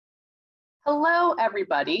Hello,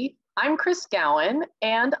 everybody. I'm Chris Gowan,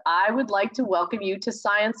 and I would like to welcome you to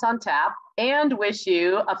Science on Tap and wish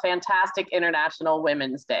you a fantastic International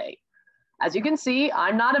Women's Day. As you can see,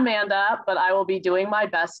 I'm not Amanda, but I will be doing my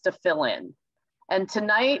best to fill in. And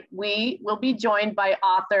tonight we will be joined by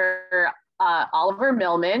author Oliver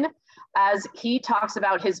Milman as he talks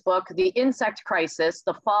about his book, The Insect Crisis,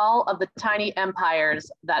 The Fall of the Tiny Empires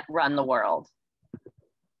That Run the World.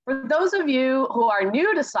 For those of you who are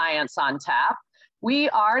new to Science on Tap, we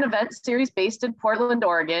are an event series based in Portland,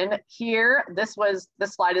 Oregon. Here, this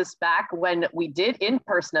slide is back when we did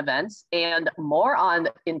in-person events, and more on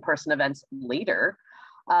in-person events later.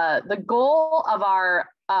 The goal of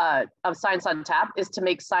of Science on Tap is to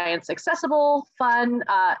make science accessible, fun,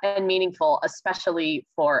 and meaningful, especially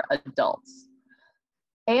for adults.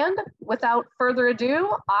 And without further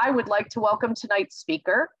ado, I would like to welcome tonight's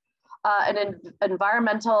speaker, an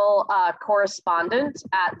environmental correspondent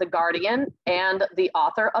at The Guardian and the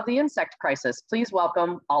author of The Insect Crisis. Please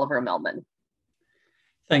welcome Oliver Milman.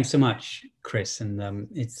 Thanks so much, Chris, and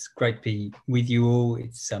it's great to be with you all.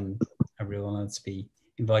 It's a real honor to be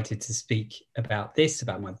invited to speak about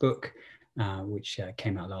my book, which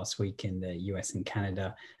came out last week in the US and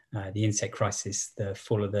Canada, The Insect Crisis, The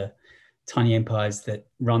Fall of the Tiny Empires That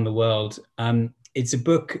Run the World. It's a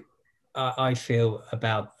book I feel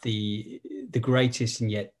about the greatest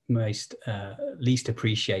and yet most least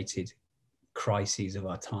appreciated crises of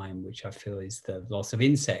our time, which I feel is the loss of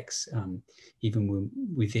insects. Even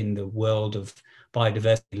within the world of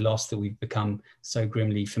biodiversity loss that we've become so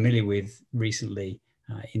grimly familiar with recently,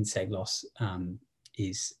 insect loss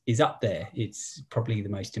is up there. It's probably the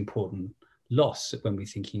most important loss when we're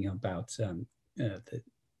thinking about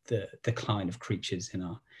the decline of creatures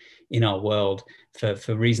in our world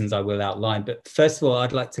for reasons I will outline. But first of all,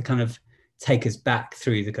 I'd like to kind of take us back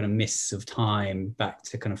through the kind of mists of time, back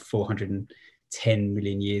to kind of 410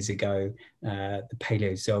 million years ago, the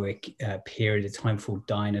Paleozoic period, a time for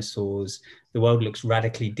dinosaurs. The world looks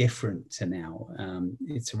radically different to now.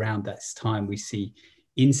 It's around that time we see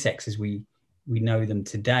insects as we know them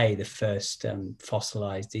today. The first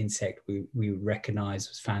fossilized insect we recognize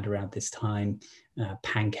was found around this time,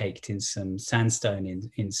 pancaked in some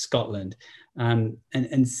sandstone in Scotland. And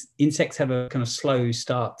insects have a kind of slow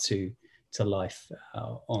start to life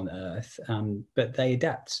on Earth, but they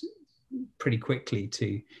adapt pretty quickly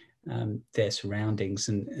to their surroundings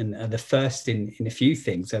and are the first in a few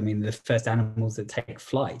things. I mean, the first animals that take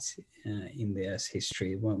flight in the Earth's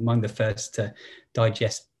history, among the first to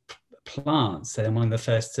digest plants. They're among the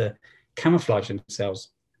first to camouflage themselves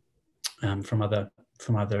from other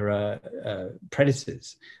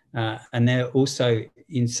predators, and they're also,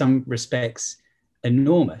 in some respects,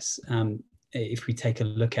 enormous. If we take a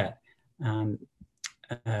look at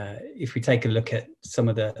some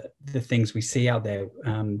of the things we see out there,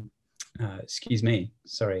 excuse me,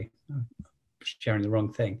 sorry, I'm sharing the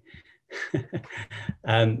wrong thing.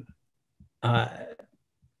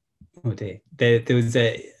 Oh dear. There was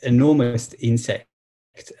an enormous insect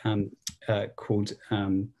called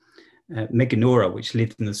Meganora, which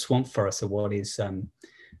lived in the swamp forest of what is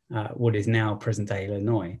now present-day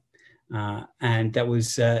Illinois. And that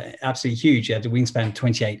was absolutely huge. It had a wingspan of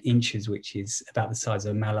 28 inches, which is about the size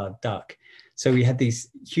of a mallard duck. So we had these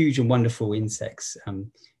huge and wonderful insects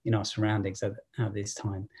in our surroundings at this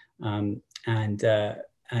time. And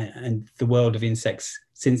the world of insects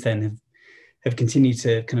since then have continued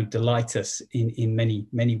to kind of delight us in many,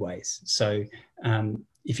 many ways. So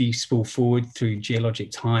if you spool forward through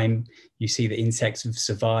geologic time, you see that insects have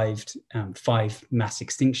survived 5 mass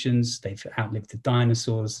extinctions. They've outlived the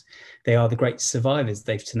dinosaurs. They are the great survivors.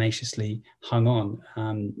 They've tenaciously hung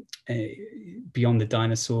on beyond the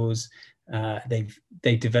dinosaurs. They've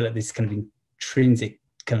developed this kind of intrinsic,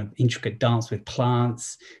 kind of intricate dance with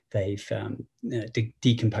plants. They've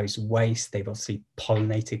decomposed waste. They've obviously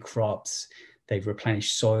pollinated crops. They've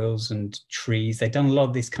replenished soils and trees. They've done a lot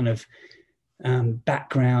of this kind of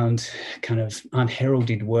background, kind of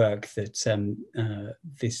unheralded work that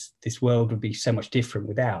this world would be so much different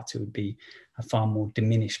without. It would be a far more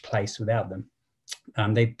diminished place without them.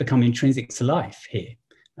 They've become intrinsic to life here.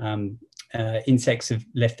 Insects have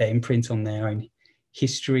left their imprint on their own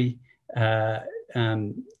history, on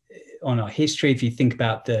our history. If you think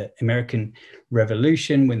about the American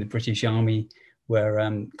Revolution, when the British Army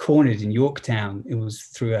were cornered in Yorktown, it was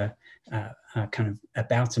through a kind of a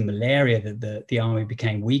bout of malaria that the army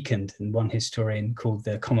became weakened. And one historian called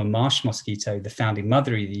the common marsh mosquito the founding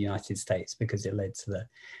mother of the United States, because it led to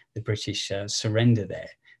the British surrender there.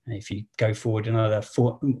 And if you go forward another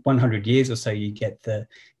 100 years or so, you get the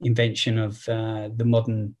invention of the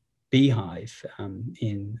modern beehive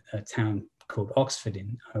in a town called Oxford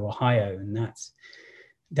in Ohio, and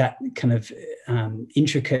that kind of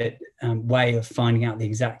intricate way of finding out the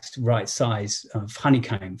exact right size of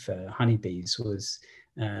honeycomb for honeybees was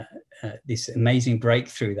this amazing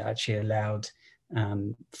breakthrough that actually allowed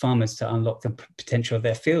farmers to unlock the potential of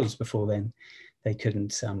their fields. Before then, they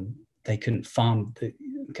couldn't farm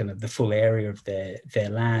the full area of their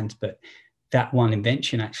land, but that one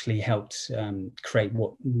invention actually helped create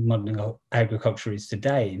what modern agriculture is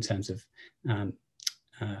today in terms of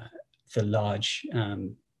the large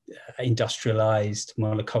industrialized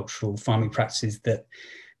monocultural farming practices that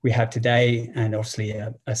we have today, and obviously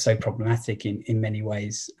are so problematic in many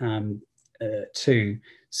ways too.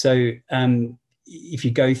 So if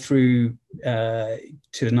you go through to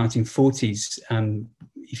the 1940s,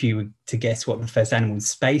 if you were to guess what the first animal in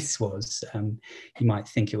space was, you might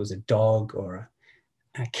think it was a dog or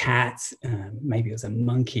a cat, maybe it was a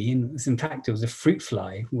monkey. And in fact, it was a fruit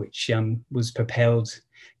fly, which was propelled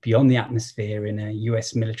beyond the atmosphere in a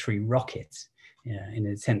US military rocket in an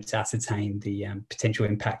attempt to ascertain the potential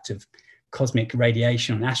impact of cosmic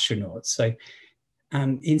radiation on astronauts. So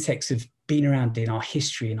insects have been around in our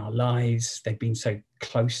history, in our lives. They've been so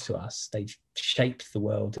close to us. They've shaped the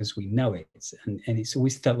world as we know it. And it's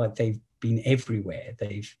always felt like they've been everywhere.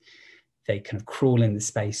 They kind of crawl in the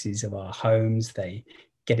spaces of our homes. They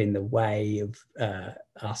get in the way of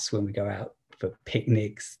us when we go out for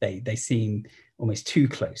picnics. They seem almost too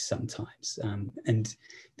close sometimes. And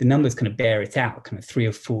the numbers kind of bear it out, kind of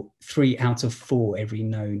 3 out of 4 every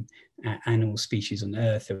known animal species on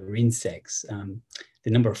Earth are insects. The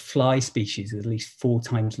number of fly species is at least 4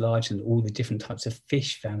 times larger than all the different types of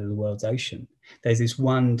fish found in the world's ocean. There's this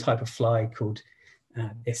one type of fly called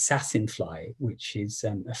the assassin fly, which is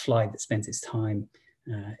a fly that spends its time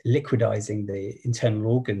liquidizing the internal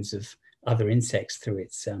organs of other insects through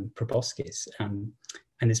its proboscis. And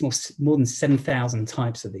there's more than 7,000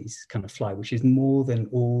 types of these kind of fly, which is more than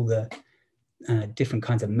all the different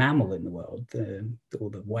kinds of mammal in the world, all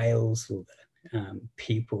the whales, all the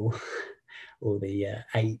people, all the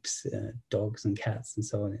apes, dogs and cats and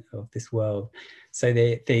so on of this world. So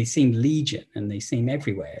they seem legion and they seem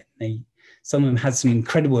everywhere. Some of them had some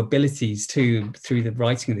incredible abilities too. Through the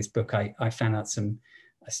writing of this book, I found out some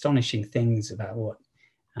astonishing things about what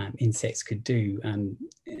insects could do.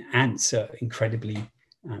 Ants are incredibly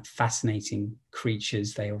fascinating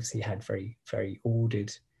creatures. They obviously had very, very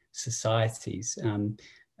ordered societies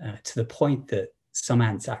to the point that some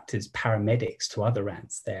ants act as paramedics to other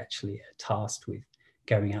ants. They actually are tasked with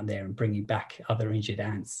going out there and bringing back other injured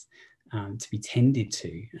ants to be tended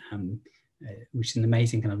to, which is an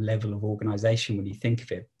amazing kind of level of organization when you think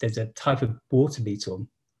of it. There's a type of water beetle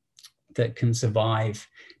that can survive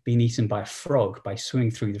being eaten by a frog by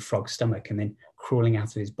swimming through the frog's stomach and then crawling out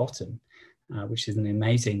of his bottom, which is an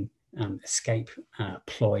amazing escape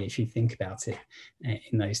ploy if you think about it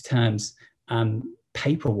in those terms.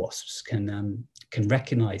 Paper wasps can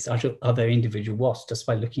recognize other individual wasps just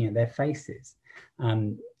by looking at their faces.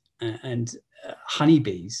 And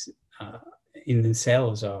honeybees in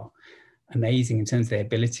themselves are amazing in terms of their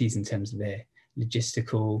abilities, in terms of their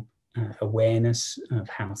logistical awareness of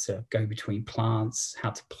how to go between plants,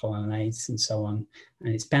 how to pollinate and so on.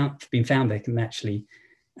 And it's been found they can actually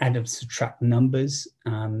add and subtract numbers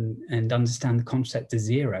and understand the concept of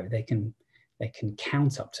zero. They can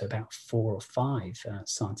count up to about 4 or 5,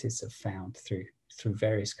 scientists have found through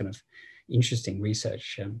various kind of interesting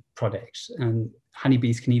research projects. And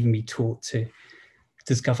honeybees can even be taught to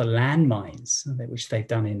discover landmines, which they've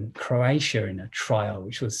done in Croatia in a trial,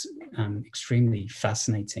 which was extremely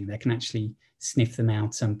fascinating. They can actually sniff them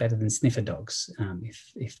out better than sniffer dogs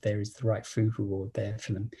if there is the right food reward there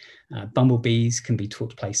for them. Bumblebees can be taught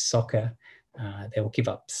to play soccer. They will give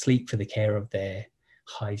up sleep for the care of their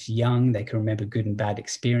hive's young. They can remember good and bad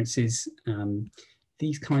experiences.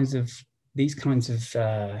 These kinds of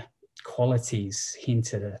qualities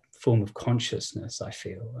hint at a form of consciousness, I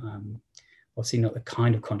feel. Obviously not the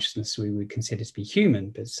kind of consciousness we would consider to be human,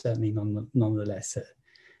 but certainly nonetheless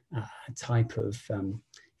a type of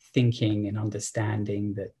thinking and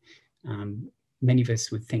understanding that many of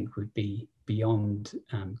us would think would be beyond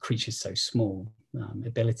creatures so small,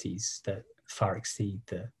 abilities that far exceed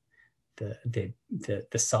the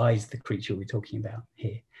size of the creature we're talking about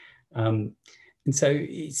here. And so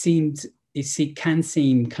it can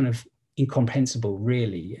seem kind of incomprehensible,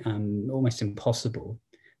 really, almost impossible,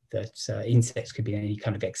 that insects could be any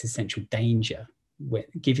kind of existential danger,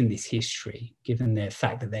 given this history, given the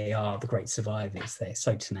fact that they are the great survivors. They're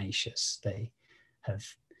so tenacious. They have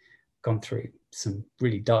gone through some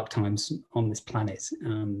really dark times on this planet.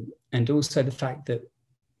 And also the fact that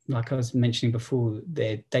like I was mentioning before,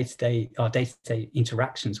 our day-to-day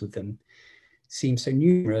interactions with them seem so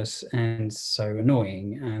numerous and so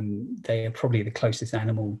annoying. They are probably the closest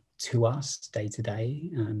animal to us day to day,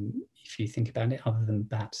 if you think about it, other than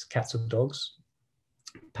perhaps cats or dogs.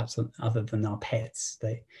 Perhaps other than our pets,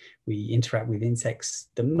 we interact with insects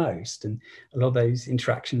the most, and a lot of those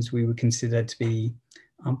interactions we would consider to be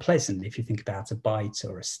unpleasant. If you think about a bite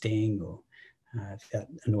or a sting, or that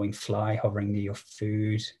annoying fly hovering near your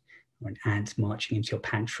food, or an ant marching into your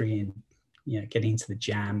pantry and getting into the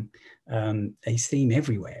jam, they seem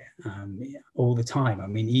everywhere, all the time. I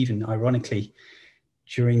mean, even ironically,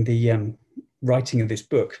 during the writing of this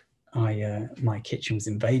book, my kitchen was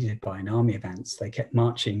invaded by an army of ants. They kept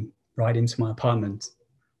marching right into my apartment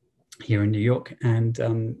here in New York, and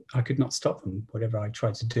I could not stop them. Whatever I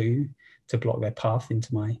tried to do to block their path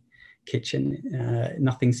into my kitchen,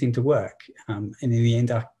 nothing seemed to work. And in the end,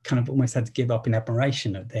 I kind of almost had to give up in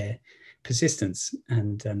admiration of their persistence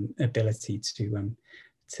and ability to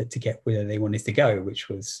get where they wanted to go, which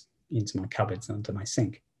was into my cupboards under my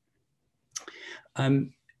sink.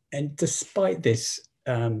 And despite this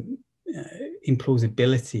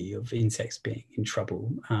implausibility of insects being in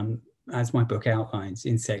trouble, as my book outlines,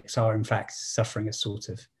 insects are in fact suffering a sort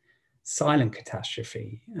of silent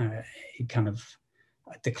catastrophe, a kind of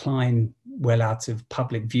a decline well out of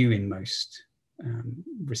public view in most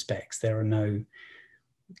respects. There are no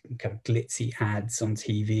kind of glitzy ads on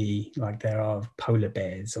TV like there are polar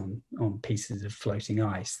bears on pieces of floating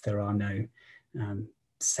ice. There are no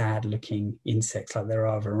sad looking insects like there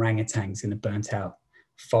are of orangutans in a burnt out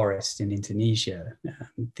forest in Indonesia.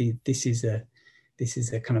 This is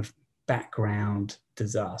a kind of background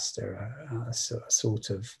disaster, a sort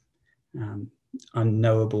of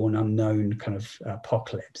unknowable and unknown kind of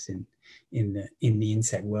apocalypse in the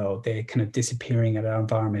insect world. They're kind of disappearing at our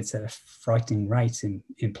environments at a frightening rate in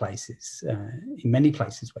places, in many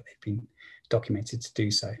places where they've been documented to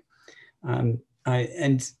do so.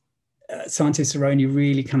 Scientists are only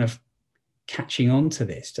really kind of catching on to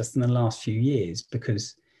this just in the last few years,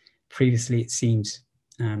 because previously it seemed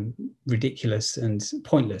ridiculous and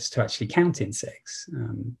pointless to actually count insects,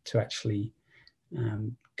 to actually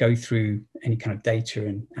go through any kind of data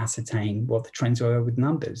and ascertain what the trends were with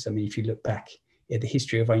numbers. I mean, if you look back at the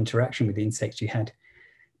history of our interaction with insects, you had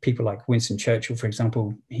people like Winston Churchill, for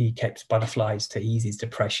example. He kept butterflies to ease his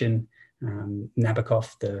depression.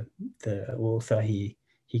 Nabokov, the author, he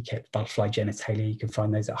kept butterfly genitalia. You can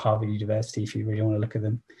find those at Harvard University if you really want to look at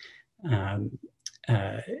them.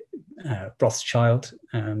 Rothschild,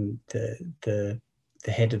 the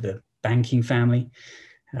head of the banking family,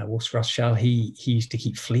 Walter Rothschild, he used to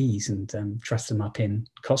keep fleas and dress them up in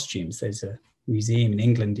costumes. There's a museum in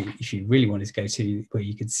England, if you really wanted to go to, where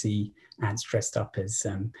you could see ants dressed up as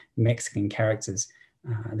Mexican characters.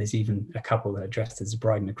 There's even a couple that are dressed as a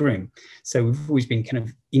bride and a groom. So we've always been kind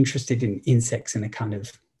of interested in insects in a kind of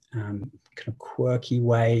quirky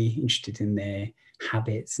way, interested in their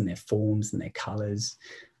habits and their forms and their colors,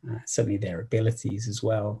 certainly their abilities as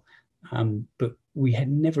well. But we had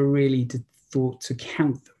never really thought to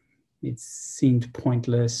count them. It seemed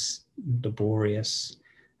pointless, laborious,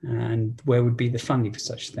 and where would be the funding for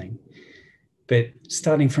such a thing? But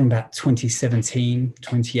starting from about 2017,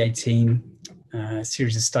 2018, a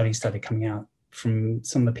series of studies started coming out from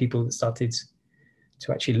some of the people that started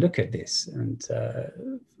to actually look at this. And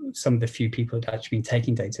some of the few people that had actually been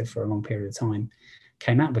taking data for a long period of time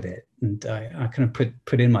came out with it. And I kind of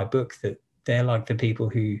put in my book that they're like the people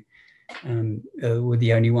who were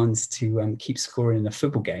the only ones to keep scoring in a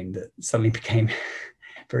football game that suddenly became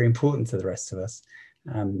very important to the rest of us.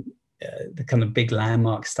 The kind of big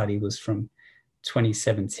landmark study was from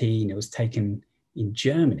 2017. It was taken in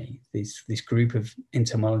Germany. This group of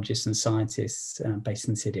entomologists and scientists based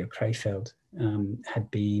in the city of Krefeld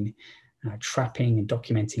had been trapping and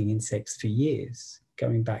documenting insects for years,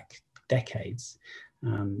 going back decades.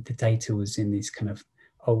 The data was in this kind of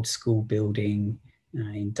old school building,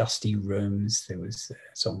 in dusty rooms. There was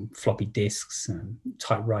some floppy disks,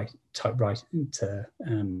 typed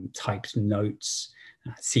notes,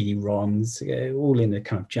 CD-ROMs, all in a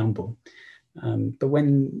kind of jumble. But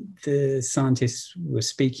when the scientists were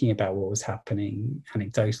speaking about what was happening,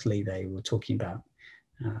 anecdotally, they were talking about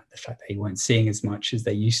the fact that they weren't seeing as much as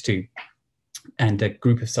they used to. And a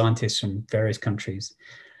group of scientists from various countries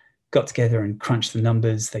got together and crunched the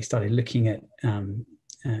numbers. They started looking at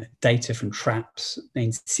data from traps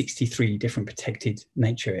in 63 different protected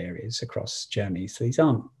nature areas across Germany. So these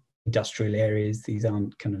aren't industrial areas. These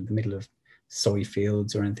aren't kind of the middle of soy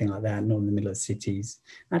fields or anything like that, not in the middle of cities,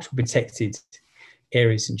 actual protected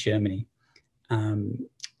areas in Germany.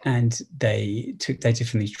 and they took data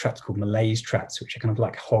from these traps called malaise traps, which are kind of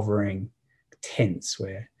like hovering tents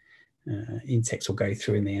where insects will go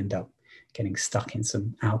through and they end up getting stuck in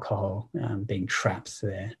some alcohol, being trapped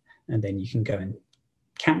there. And then you can go and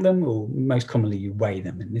count them, or most commonly you weigh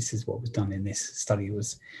them. And this is what was done in this study,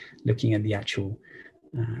 was looking at the actual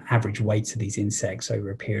average weight of these insects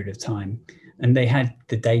over a period of time. And they had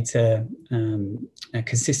the data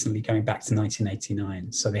consistently going back to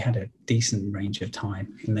 1989. So they had a decent range of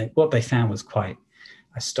time. And what they found was quite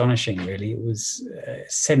astonishing, really. It was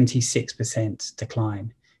 76%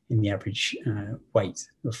 decline in the average weight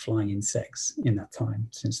of flying insects in that time,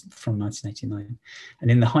 from 1989.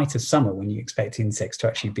 And in the height of summer, when you expect insects to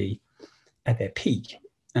actually be at their peak,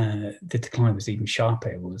 the decline was even sharper.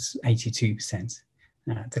 It was 82%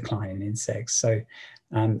 decline in insects. So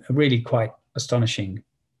a really quite astonishing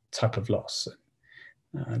type of loss.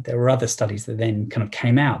 There were other studies that then kind of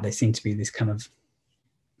came out. There seemed to be this kind of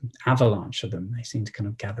avalanche of them. They seemed to kind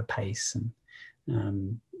of gather pace,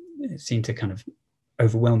 and it seemed to kind of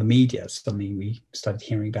overwhelm the media. Suddenly we started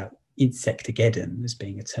hearing about insectageddon as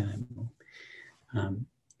being a term, or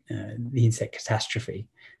the insect catastrophe.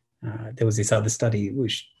 There was this other study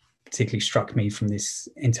which particularly struck me from this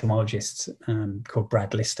entomologist called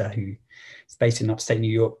Brad Lister, who is based in upstate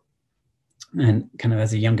New York. And kind of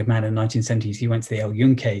as a younger man in the 1970s, he went to the El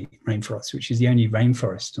Yunque rainforest, which is the only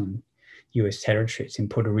rainforest on US territory. It's in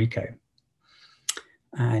Puerto Rico.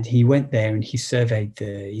 And he went there and he surveyed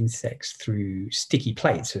the insects through sticky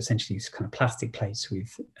plates, so essentially these kind of plastic plates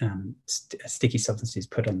with sticky substances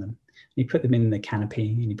put on them. And he put them in the canopy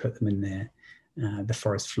and he put them in the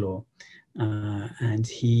forest floor. And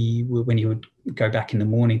when he would go back in the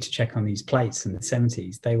morning to check on these plates in the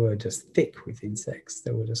 70s, they were just thick with insects.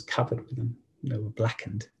 They were just covered with them. They were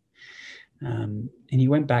blackened. And he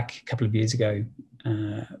went back a couple of years ago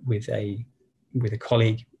with a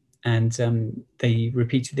colleague, and they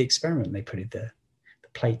repeated the experiment. They put the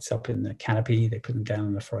plates up in the canopy, they put them down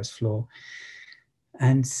on the forest floor.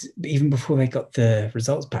 And even before they got the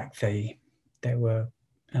results back, they were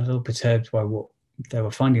a little perturbed by what they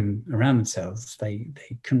were finding around themselves. They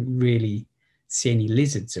couldn't really see any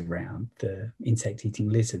lizards around, the insect-eating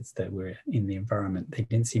lizards that were in the environment. They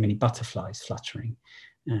didn't see many butterflies fluttering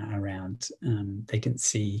around. They didn't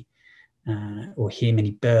see or hear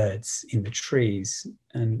many birds in the trees.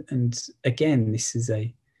 And again, this is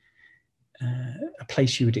a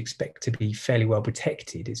place you would expect to be fairly well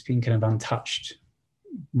protected. It's been kind of untouched,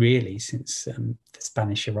 really, since the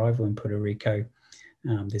Spanish arrival in Puerto Rico.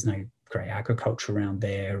 There's no great agriculture around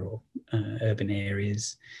there or urban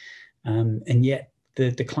areas. And yet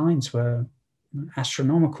the declines were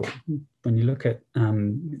astronomical. When you look at,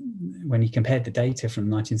 when you compared the data from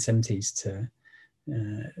the 1970s to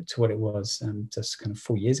what it was just kind of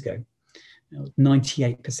 4 years ago,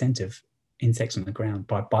 98% of insects on the ground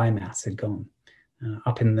by biomass had gone.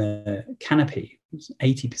 Up in the canopy,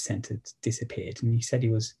 80% had disappeared. And he said he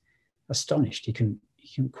was astonished. He couldn't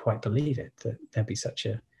quite believe it, that there'd be such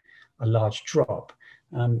a large drop.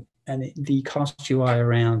 And the cast your eye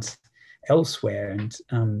around elsewhere, and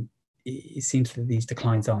it seems that these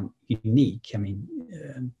declines aren't unique. I mean,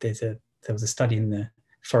 there was a study in the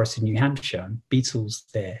forest in New Hampshire, and beetles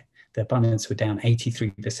there, their abundance were down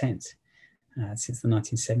 83% since the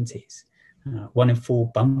 1970s. 1 in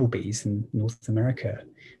 4 bumblebees in North America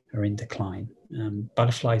are in decline.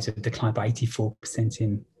 Butterflies have declined by 84%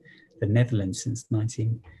 in the Netherlands since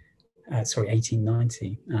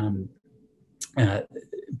 1890.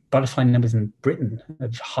 Butterfly numbers in Britain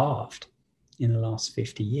have halved in the last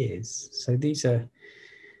 50 years. So these are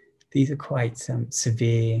quite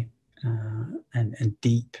severe and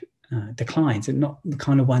deep declines, and not the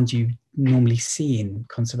kind of ones you normally see in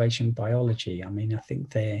conservation biology. I mean, I think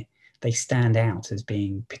they stand out as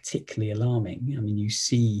being particularly alarming. I mean, you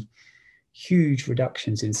see huge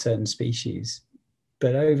reductions in certain species,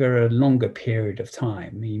 but over a longer period of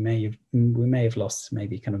time, we may have lost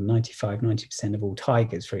maybe kind of 90% of all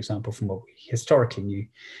tigers, for example, from what we historically knew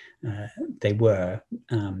they were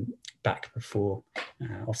back before,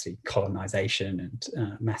 obviously, colonization and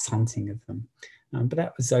mass hunting of them. But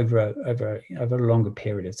that was over a longer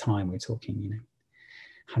period of time. We're talking,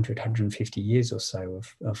 100, 150 years or so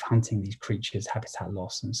of hunting these creatures, habitat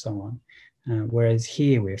loss, and so on. Whereas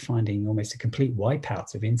here we're finding almost a complete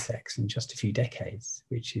wipeout of insects in just a few decades,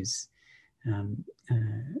 which is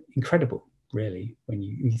incredible, really, when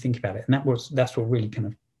you think about it. And that's what really kind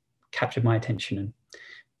of captured my attention and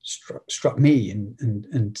struck me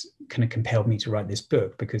and kind of compelled me to write this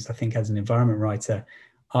book, because I think as an environment writer,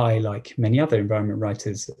 I, like many other environment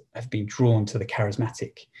writers, have been drawn to the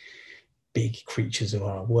charismatic big creatures of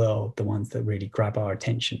our world, the ones that really grab our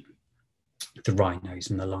attention, the rhinos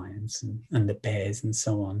and the lions and the bears and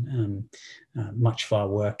so on. Much of our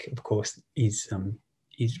work, of course, is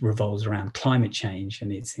revolves around climate change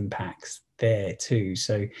and its impacts there too.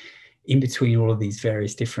 So in between all of these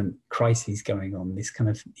various different crises going on, this kind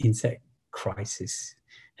of insect crisis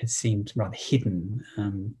has seemed rather hidden.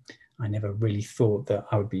 I never really thought that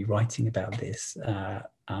I would be writing about this,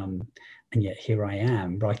 and yet here I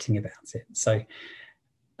am writing about it. So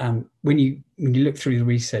when you look through the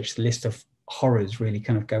research, the list of horrors really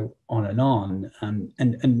kind of go on, and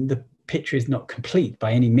the picture is not complete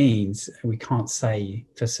by any means. We can't say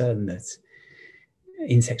for certain that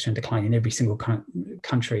insects are in decline in every single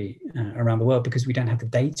country around the world, because we don't have the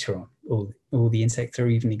data on all the insects that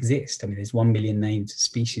even exist. I mean, there's 1 million named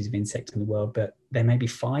species of insects in the world, but there may be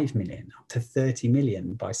 5 million, up to 30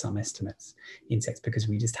 million by some estimates, insects, because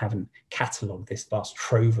we just haven't catalogued this vast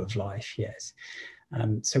trove of life yet.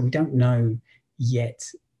 So we don't know yet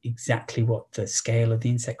exactly what the scale of the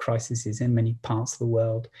insect crisis is in many parts of the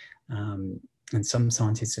world. And some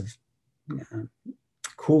scientists have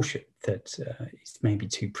cautioned that it's maybe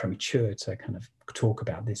too premature to kind of talk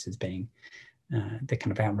about this as being the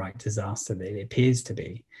kind of outright disaster that it appears to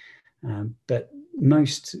be. But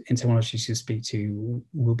most entomologists you speak to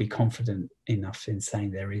will be confident enough in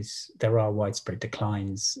saying there are widespread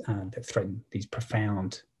declines that threaten these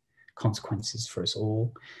profound consequences for us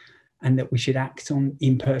all, and that we should act on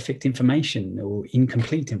imperfect information or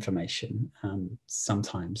incomplete information.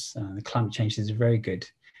 Sometimes climate change is a very good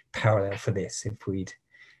parallel for this. If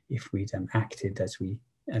we'd acted as we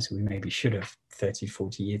maybe should have 30,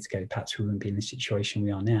 40 years ago, perhaps we wouldn't be in the situation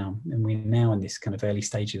we are now. And we're now in this kind of early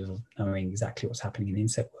stages of knowing exactly what's happening in the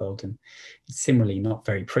insect world. And it's similarly not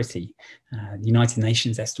very pretty. The United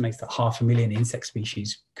Nations estimates that 500,000 insect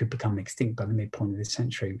species could become extinct by the midpoint of this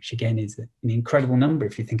century, which again is an incredible number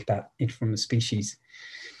if you think about it from a species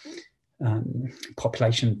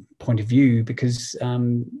population point of view, because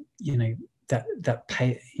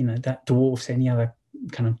that dwarfs any other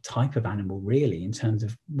kind of type of animal really in terms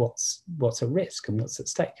of what's at risk and what's at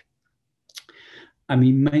stake. I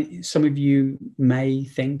mean, some of you may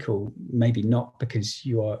think, or maybe not, because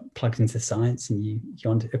you are plugged into science and you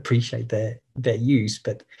appreciate their use,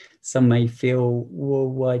 but some may feel, well,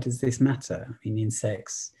 why does this matter? I mean,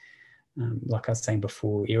 insects, like I was saying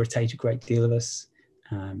before, irritate a great deal of us.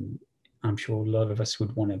 I'm sure a lot of us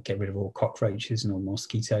would want to get rid of all cockroaches and all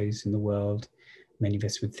mosquitoes in the world. Many of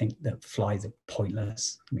us would think that flies are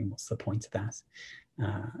pointless. I mean, what's the point of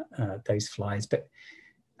that? Those flies. But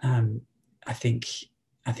I think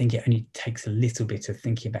it only takes a little bit of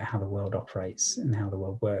thinking about how the world operates and how the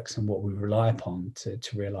world works and what we rely upon to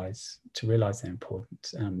realize they're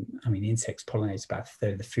important. I mean, insects pollinate about a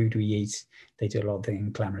third of the food we eat. They do a lot of the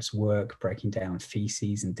glamorous work, breaking down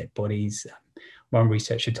feces and dead bodies. One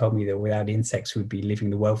researcher told me that without insects, we'd be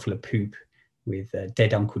living the world full of poop, with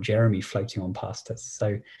dead Uncle Jeremy floating on past us.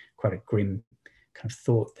 So quite a grim kind of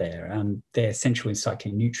thought there. They're essential in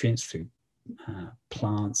cycling nutrients through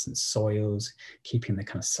plants and soils, keeping the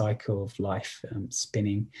kind of cycle of life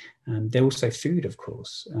spinning. They're also food, of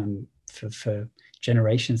course. For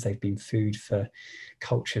generations, they've been food for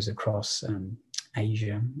cultures across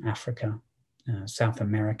Asia, Africa, South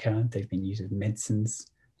America. They've been used as medicines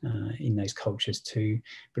in those cultures too.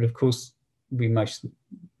 But of course, we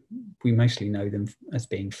mostly know them as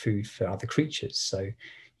being food for other creatures. So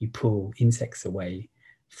you pull insects away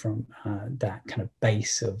from that kind of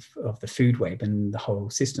base of the food web, and the whole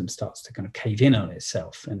system starts to kind of cave in on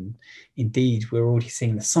itself. And indeed, we're already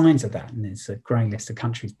seeing the signs of that. And there's a growing list of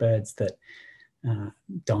countries' birds that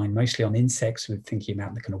dine mostly on insects. We're thinking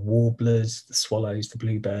about the kind of warblers, the swallows, the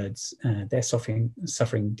bluebirds. They're suffering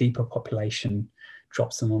deeper population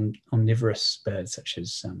drops on omnivorous birds such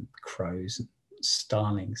as crows,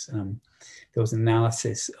 starlings. There was an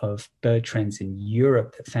analysis of bird trends in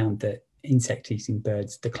Europe that found that insect-eating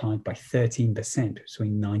birds declined by 13%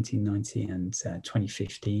 between 1990 and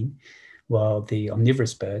 2015, while the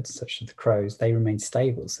omnivorous birds, such as the crows, they remained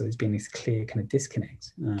stable. So there's been this clear kind of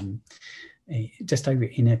disconnect. Just over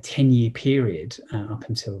in a 10-year period, up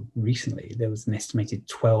until recently, there was an estimated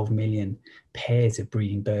 12 million pairs of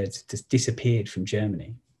breeding birds just disappeared from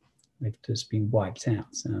Germany. They've just been wiped out.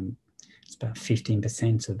 It's about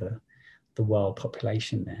 15% of the world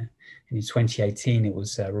population there. And in 2018, it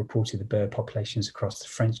was reported the bird populations across the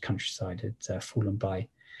French countryside had fallen by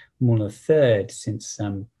more than a third since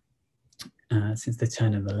the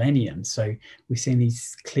turn of the millennium. So we're seeing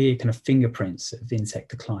these clear kind of fingerprints of insect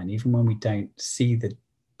decline, even when we don't see the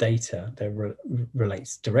data that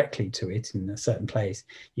relates directly to it in a certain place,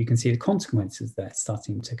 you can see the consequences that's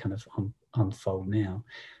starting to kind of unfold now.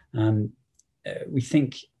 We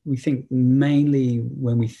think mainly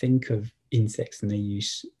when we think of insects and their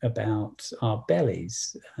use about our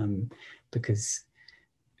bellies, because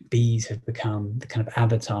bees have become the kind of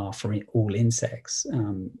avatar for all insects,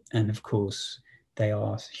 and of course they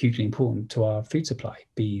are hugely important to our food supply.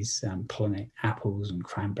 Bees pollinate apples and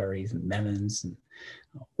cranberries and melons and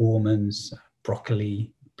almonds,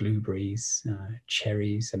 broccoli, blueberries,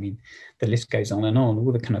 cherries. I mean, the list goes on and on.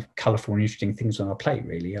 All the kind of colourful and interesting things on our plate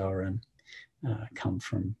really are come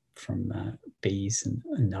from bees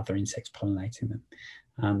and other insects pollinating them.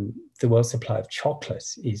 The world supply of chocolate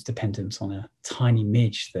is dependent on a tiny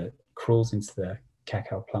midge that crawls into the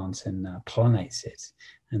cacao plant and pollinates it.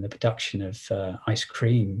 And the production of ice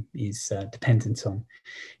cream is dependent on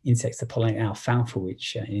insects that pollinate alfalfa,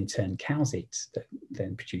 which in turn cows eat, that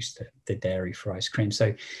then produce the dairy for ice cream.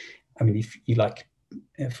 So, I mean, if you like,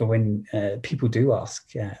 for when people do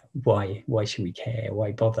ask why should we care,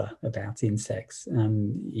 why bother about insects,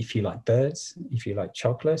 if you like birds, if you like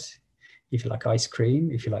chocolate, if you like ice cream,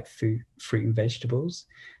 if you like fruit and vegetables,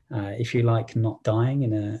 if you like not dying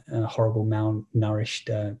in a horrible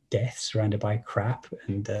malnourished death surrounded by crap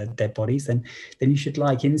and dead bodies, then you should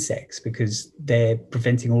like insects, because they're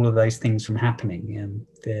preventing all of those things from happening.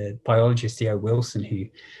 The biologist E.O. Wilson, who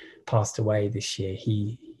passed away this year,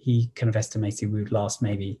 he kind of estimated we would last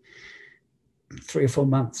maybe 3 or 4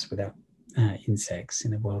 months without insects,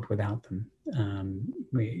 in a world without them.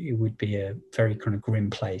 It would be a very kind of grim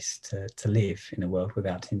place to live, in a world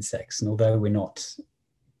without insects. And although we're not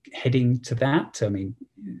heading to that, I mean,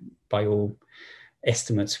 by all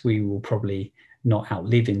estimates, we will probably not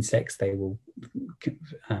outlive insects. They will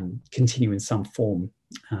continue in some form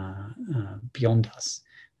beyond us.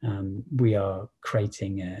 We are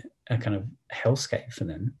creating a kind of hellscape for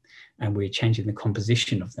them, and we're changing the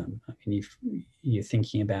composition of them. I mean, if you're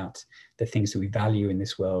thinking about the things that we value in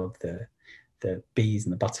this world, the bees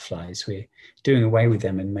and the butterflies, we're doing away with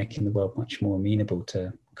them and making the world much more amenable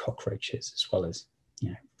to cockroaches, as well as, you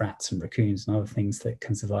know, rats and raccoons and other things that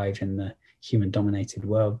can survive in the human-dominated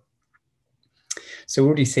world. So we're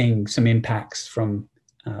already seeing some impacts from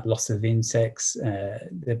loss of insects.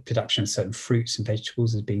 The production of certain fruits and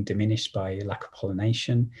vegetables is being diminished by lack of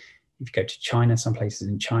pollination. If you go to China, some places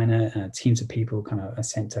in China, teams of people kind of are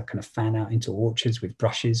sent to kind of fan out into orchards with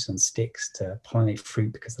brushes and sticks to pollinate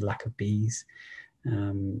fruit because of the lack of bees.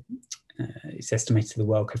 It's estimated the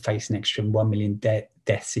world could face an extra 1 million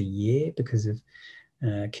deaths a year because of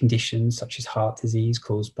conditions such as heart disease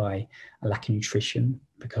caused by a lack of nutrition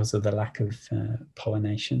because of the lack of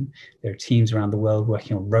pollination. There are teams around the world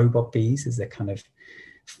working on robot bees as their kind of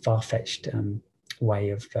far-fetched way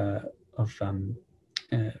of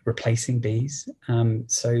replacing bees.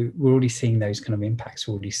 So we're already seeing those kind of impacts.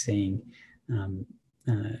 We're already seeing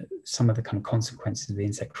some of the kind of consequences of the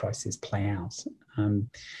insect crisis play out.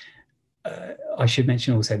 I should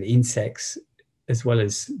mention also the insects, as well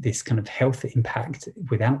as this kind of health impact.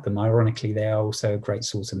 Without them, ironically, they are also a great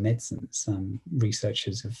source of medicines.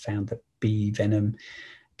 Researchers have found that bee venom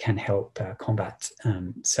can help combat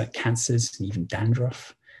certain cancers and even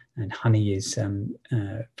dandruff. And honey is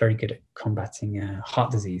very good at combating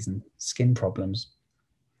heart disease and skin problems.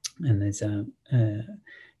 And there's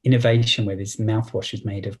innovation where this mouthwash is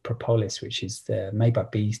made of propolis, which is made by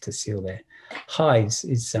bees to seal their hives,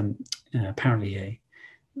 is apparently a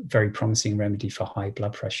very promising remedy for high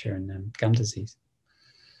blood pressure and gum disease.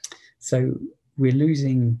 So we're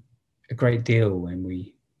losing a great deal when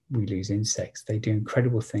we lose insects. They do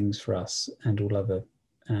incredible things for us and all other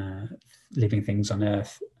living things on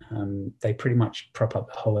Earth. They pretty much prop up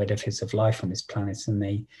the whole edifice of life on this planet, and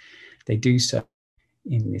they do so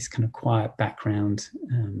in this kind of quiet background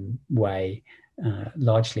way,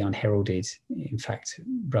 largely unheralded, in fact,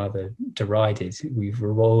 rather derided. We've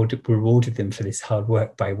rewarded them for this hard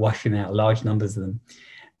work by wiping out large numbers of them,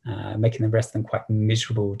 making the rest of them quite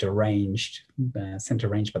miserable, deranged, sent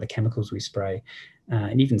deranged by the chemicals we spray,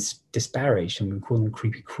 and even disparaged, and we call them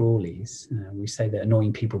creepy crawlies. We say that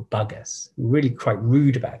annoying people bug us. We're really quite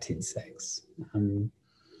rude about insects. We're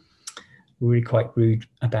really quite rude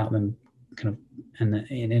about them, kind of, and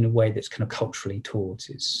in a way that's kind of culturally towards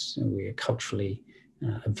us. We're culturally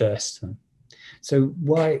averse to them. So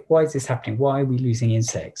why is this happening? Why are we losing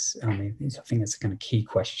insects? I mean, I think that's a kind of key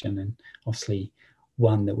question, and obviously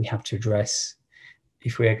one that we have to address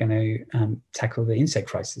if we are going to tackle the insect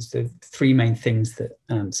crisis. The three main things that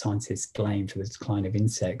scientists blame for the decline of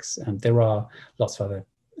insects. There are lots of other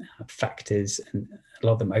factors, and a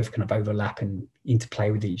lot of them kind of overlap and interplay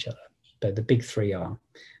with each other. but the big three are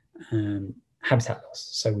habitat loss.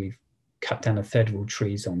 So we've cut down a third of all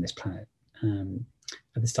trees on this planet.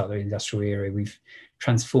 At the start of the industrial era, we've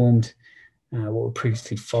transformed what were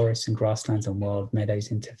previously forests and grasslands and wild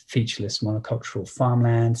meadows into featureless monocultural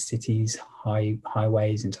farmland, cities,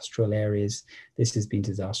 highways, industrial areas. This has been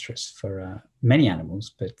disastrous for many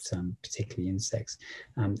animals, but particularly insects.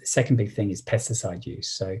 The second big thing is pesticide use.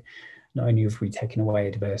 So not only have we taken away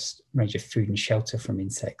a diverse range of food and shelter from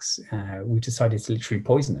insects, we've decided to literally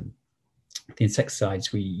poison them. The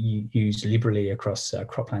insecticides we use liberally across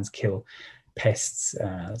croplands kill pests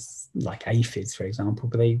like aphids, for example,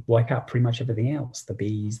 but they wipe out pretty much everything else: the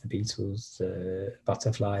bees, the beetles, the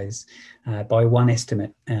butterflies. By one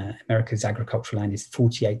estimate, America's agricultural land is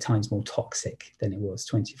 48 times more toxic than it was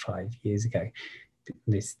 25 years ago.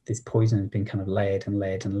 This poison has been kind of layered and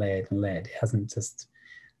layered and layered and layered. It hasn't just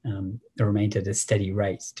remained at a steady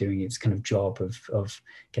rate, doing its kind of job of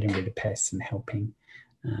getting rid of pests and helping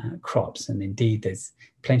crops. And indeed, there's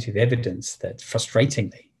plenty of evidence that,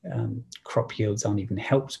 frustratingly, crop yields aren't even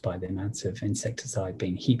helped by the amount of insecticide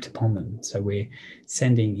being heaped upon them. So we're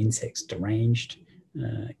sending insects deranged,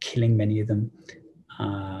 killing many of them,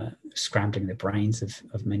 scrambling the brains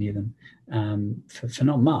of many of them for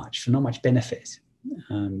not much benefit.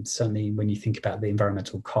 Certainly when you think about the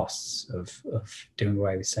environmental costs of doing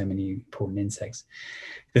away with so many important insects.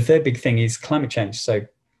 The third big thing is climate change. So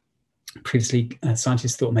previously,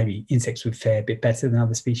 scientists thought maybe insects would fare a bit better than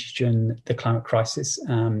other species during the climate crisis,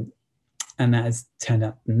 and that has turned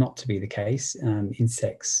out not to be the case.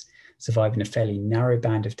 Insects survive in a fairly narrow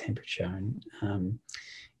band of temperature, and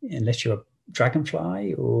unless you're a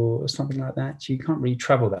dragonfly or something like that, you can't really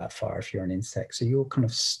travel that far if you're an insect. So you're kind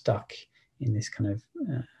of stuck in this kind of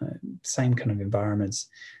same kind of environments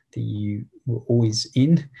that you were always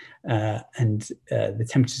in, and the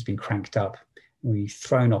temperature's been cranked up. We've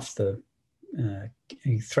thrown the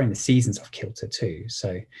seasons off kilter too.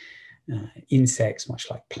 So insects, much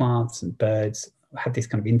like plants and birds, have this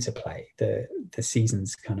kind of interplay. The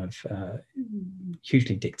seasons kind of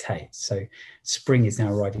hugely dictate. So spring is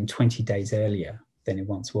now arriving 20 days earlier than it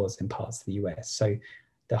once was in parts of the US. So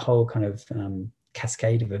the whole kind of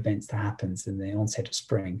cascade of events that happens in the onset of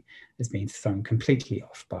spring has been thrown completely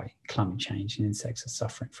off by climate change, and insects are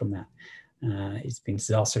suffering from that. It's been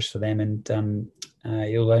disastrous for them, and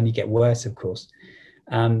it'll only get worse, of course.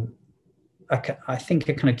 I think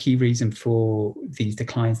a kind of key reason for these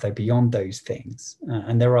declines, though, beyond those things,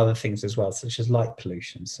 and there are other things as well, such as light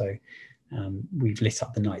pollution. So we've lit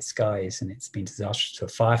up the night skies, and it's been disastrous for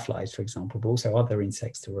fireflies, for example, but also other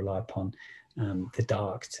insects that rely upon the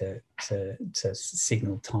dark to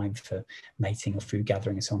signal time for mating or food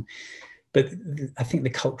gathering and so on. But I think the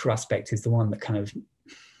cultural aspect is the one that kind of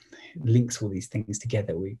links all these things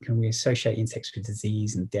together. We associate insects with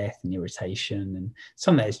disease and death and irritation, and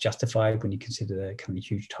some of that is justified when you consider the kind of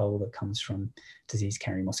huge toll that comes from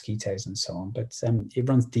disease-carrying mosquitoes and so on. But it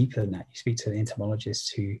runs deeper than that. You speak to the entomologists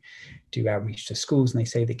who do outreach to schools, and they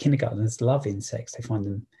say that kindergartners love insects. They find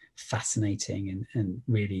them fascinating and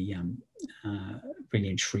really really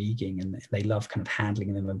intriguing, and they love kind of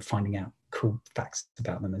handling them and finding out cool facts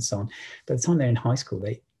about them and so on. By the time they're in high school,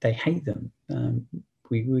 they hate them.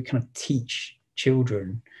 We kind of teach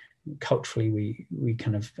children culturally, we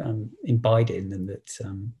kind of imbibe in them that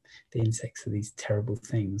the insects are these terrible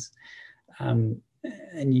things. And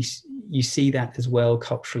you see that as well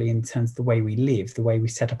culturally in terms of the way we live, the way we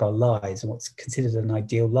set up our lives, and what's considered an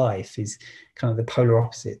ideal life is kind of the polar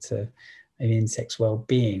opposite to an insect's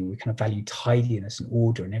well-being. We kind of value tidiness and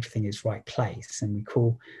order, and everything is right place, and we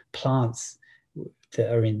call plants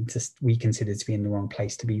that are we consider to be in the wrong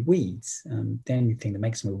place to be weeds. The only thing that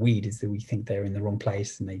makes them a weed is that we think they're in the wrong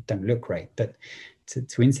place and they don't look great. But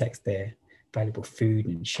to insects, they're valuable food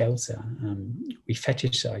and shelter. We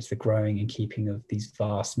fetishize the growing and keeping of these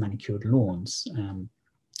vast manicured lawns,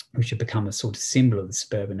 which have become a sort of symbol of the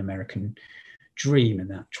suburban American dream, and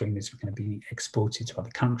that dream is going to be exported to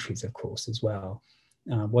other countries, of course, as well.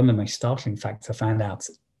 One of the most startling facts I found out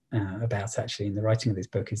about actually in the writing of this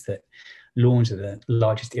book is that lawns are the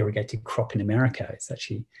largest irrigated crop in America. It's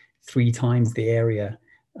actually 3 times the area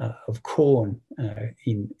of corn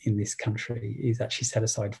in this country is actually set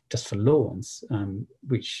aside just for lawns,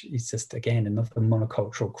 which is just, again, another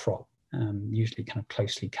monocultural crop, usually kind of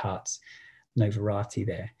closely cut, no variety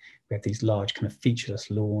there. We have these large kind of featureless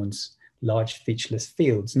lawns, large featureless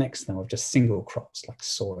fields next to them of just single crops like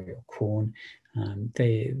soy or corn.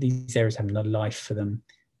 These areas have no life for them.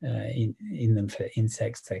 In them for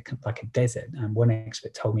insects. They're like a desert. And one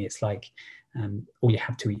expert told me it's like all you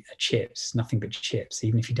have to eat are chips, nothing but chips.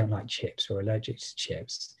 Even if you don't like chips or allergic to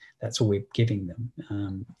chips, that's all we're giving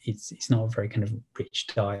them. It's not a very kind of rich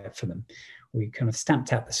diet for them. We kind of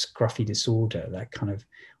stamped out the scruffy disorder, that kind of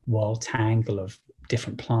wild tangle of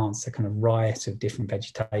different plants, the kind of riot of different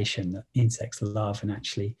vegetation that insects love, and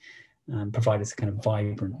actually provide us a kind of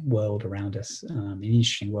vibrant world around us, an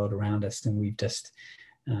interesting world around us. And we've just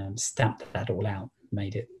stamped that all out,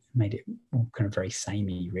 made it all kind of very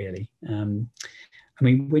samey, really. I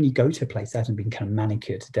mean, when you go to a place that hasn't been kind of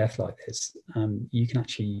manicured to death like this, you can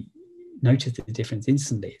actually notice the difference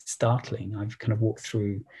instantly. It's startling. I've kind of walked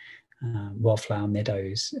through wildflower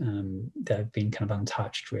meadows that have been kind of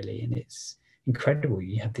untouched, really, and it's incredible.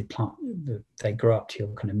 You have the plant, they grow up to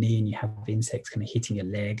your kind of knee, and you have insects kind of hitting your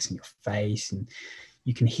legs and your face, and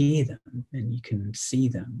you can hear them and you can see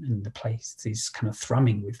them, and the place is kind of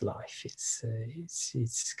thrumming with life.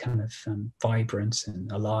 It's kind of vibrant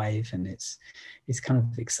and alive, and it's kind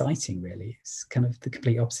of exciting, really. It's kind of the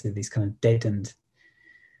complete opposite of this kind of deadened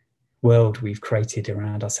world we've created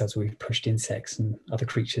around ourselves. We've pushed insects and other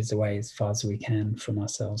creatures away as far as we can from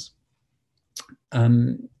ourselves.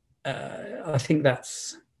 I think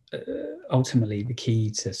that's ultimately the key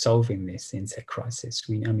to solving this insect crisis.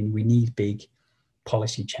 I mean, we need big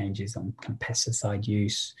policy changes on kind of pesticide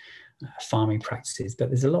use, farming practices, but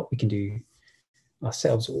there's a lot we can do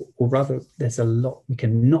ourselves, or rather there's a lot we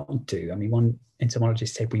can not do. I mean, one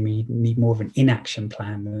entomologist said we need more of an inaction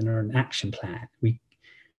plan than an action plan. We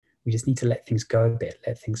just need to let things go a bit,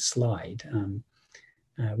 let things slide.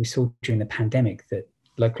 We saw during the pandemic that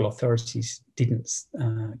local authorities didn't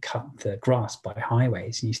cut the grass by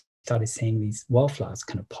highways, and you started seeing these wildflowers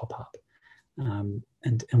kind of pop up. And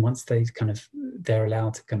once they're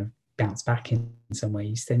allowed to kind of bounce back in some way,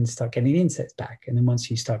 you then start getting insects back. And then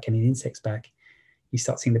once you start getting insects back, you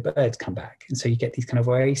start seeing the birds come back. And so you get these kind of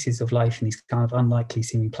oases of life in these kind of unlikely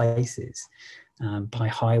seeming places, by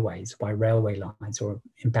highways, by railway lines, or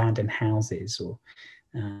abandoned houses, or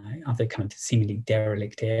other kind of seemingly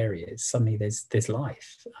derelict areas. Suddenly there's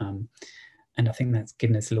life. And I think that's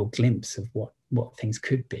given us a little glimpse of what things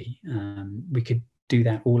could be. We could do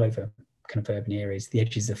that all over kind of urban areas, the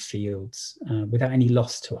edges of fields, without any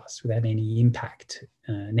loss to us, without any impact,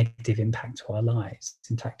 negative impact to our lives.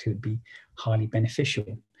 In fact, it would be highly beneficial.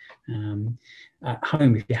 At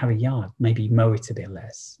home, if you have a yard, maybe mow it a bit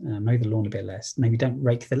less, mow the lawn a bit less, maybe don't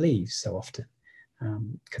rake the leaves so often,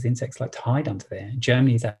 because insects like to hide under there.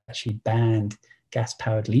 Germany has actually banned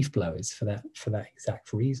gas-powered leaf blowers for that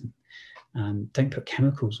exact reason. Don't put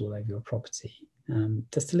chemicals all over your property.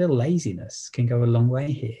 Just a little laziness can go a long way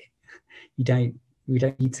here. We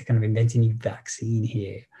don't need to kind of invent a new vaccine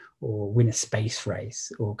here, or win a space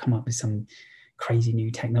race, or come up with some crazy new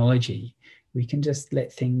technology. We can just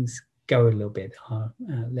let things go a little bit,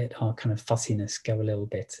 let our kind of fussiness go a little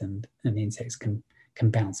bit, and the insects can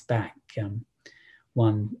bounce back.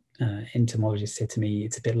 One entomologist said to me,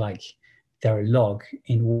 it's a bit like they're a log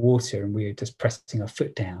in water and we're just pressing our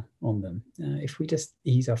foot down on them. If we just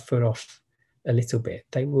ease our foot off a little bit,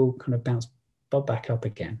 they will kind of bob back up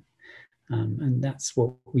again. And that's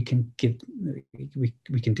what we can give.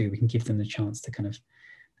 We can do. We can give them the chance to kind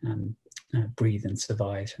of breathe and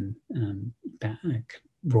survive, and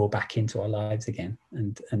roar back into our lives again,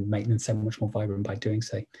 and make them so much more vibrant by doing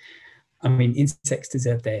so. I mean,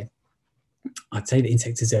 I'd say that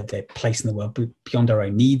insects deserve their place in the world, but beyond our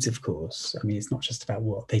own needs, of course. I mean, it's not just about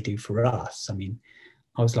what they do for us. I mean,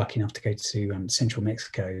 I was lucky enough to go to central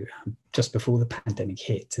Mexico just before the pandemic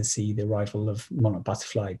hit to see the arrival of monarch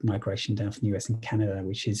butterfly migration down from the US and Canada,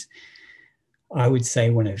 which is, I would say,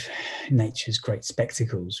 one of nature's great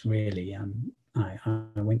spectacles, really. I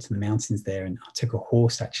went to the mountains there, and I took a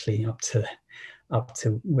horse actually up to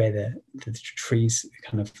where the trees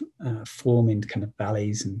kind of form in kind of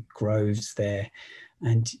valleys and groves there,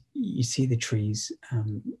 and you see the trees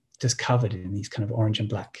just covered in these kind of orange and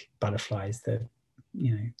black butterflies.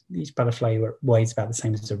 Each butterfly weighs about the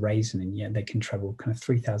same as a raisin, and yet they can travel kind of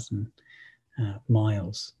 3,000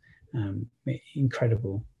 miles.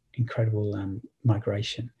 Incredible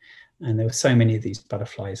migration. And there were so many of these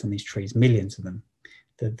butterflies on these trees, millions of them.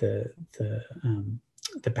 The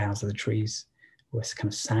boughs of the trees were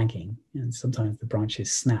kind of sagging, and sometimes the branches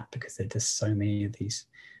snap because there's just so many of these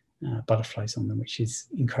butterflies on them, which is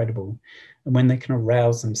incredible. And when they kind of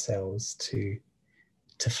rouse themselves to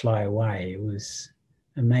fly away, it was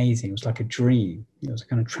amazing. It was like a dream. It was a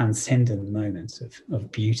kind of transcendent moment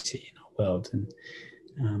of beauty in our world.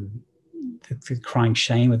 And the crying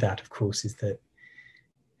shame of that, of course, is that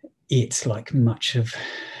it's like much of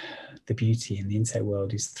the beauty in the insect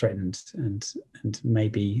world is threatened, and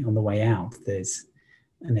maybe on the way out there's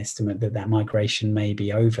an estimate that migration may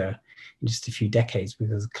be over in just a few decades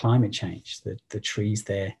because of climate change. The trees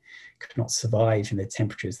there could not survive in the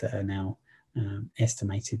temperatures that are now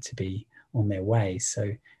estimated to be on their way.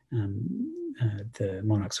 So the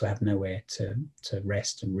monarchs will have nowhere to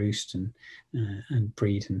rest and roost and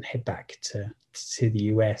breed and head back to the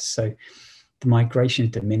US. So the migration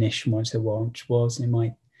diminished from what it once was,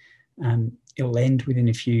 and it'll end within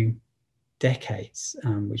a few decades,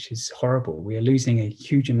 which is horrible. We are losing a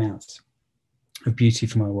huge amount of beauty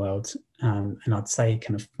from our world, and I'd say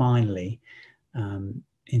kind of finally,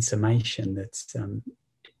 in summation, that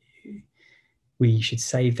we should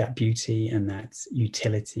save that beauty and that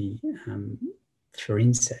utility for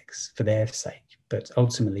insects, for their sake, but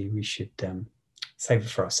ultimately we should save it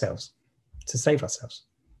for ourselves, to save ourselves.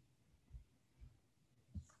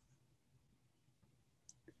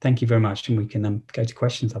 Thank you very much, and we can go to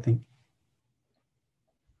questions, I think.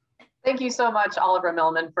 Thank you so much, Oliver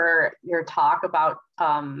Milman, for your talk about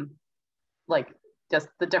like just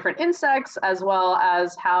the different insects, as well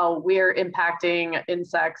as how we're impacting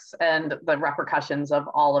insects and the repercussions of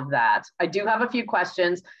all of that. I do have a few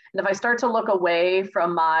questions, and if I start to look away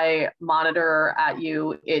from my monitor at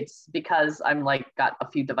you, it's because I'm like got a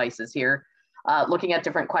few devices here looking at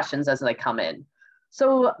different questions as they come in.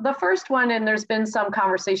 So the first one, and there's been some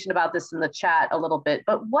conversation about this in the chat a little bit,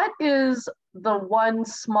 but what is the one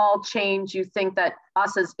small change you think that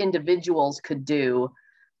us as individuals could do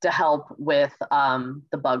to help with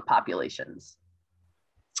the bug populations?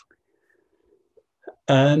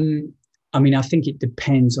 I mean, I think it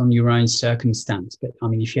depends on your own circumstance, but I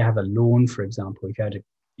mean, if you have a lawn, for example,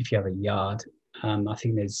 if you have a yard, I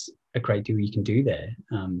think there's a great deal you can do there.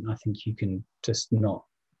 I think you can just not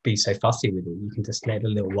be so fussy with it. You can just let a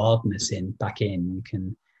little wildness back in. You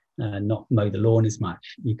can not mow the lawn as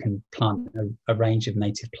much. You can plant a range of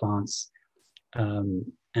native plants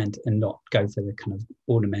and not go for the kind of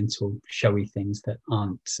ornamental, showy things that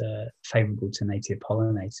aren't favorable to native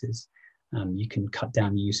pollinators. You can cut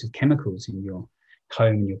down the use of chemicals in your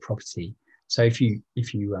home and your property. So if you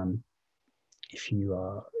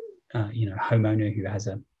are a homeowner who has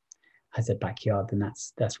a backyard, then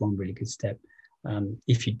that's one really good step.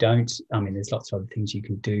 If you don't, I mean, there's lots of other things you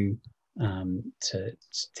can do to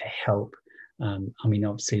help. I mean,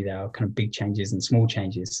 obviously there are kind of big changes and small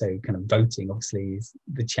changes. So kind of voting obviously is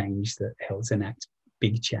the change that helps enact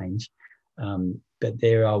big change. But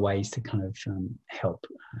there are ways to kind of help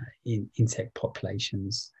insect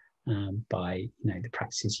populations by the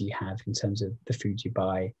practices you have in terms of the food you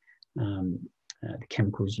buy, the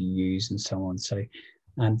chemicals you use, and so on. So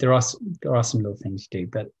there are some little things you do,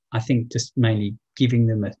 but I think just mainly giving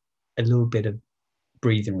them a little bit of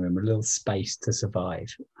breathing room, a little space to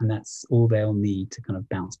survive, and that's all they'll need to kind of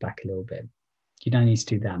bounce back a little bit. You don't need to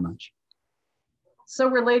do that much. So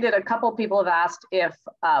related, a couple people have asked if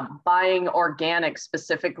buying organic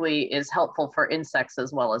specifically is helpful for insects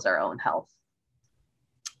as well as our own health.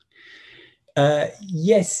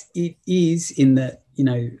 Yes, it is, in that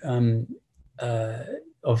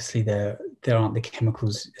obviously there aren't the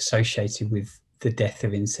chemicals associated with the death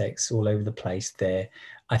of insects all over the place there.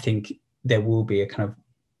 I think there will be a kind of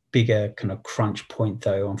bigger kind of crunch point,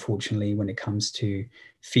 though, unfortunately, when it comes to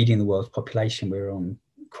feeding the world's population. We're on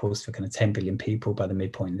course for kind of 10 billion people by the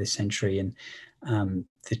midpoint of this century, and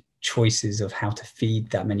the choices of how to feed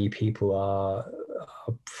that many people are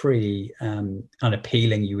pretty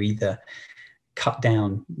unappealing. You either cut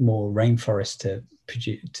down more rainforest to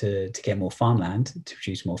get more farmland to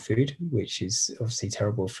produce more food, which is obviously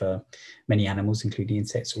terrible for many animals, including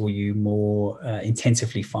insects, or you more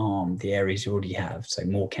intensively farm the areas you already have. So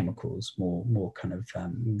more chemicals, more kind of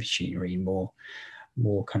machinery, more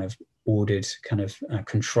kind of ordered kind of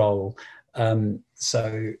control.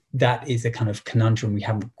 So that is a kind of conundrum we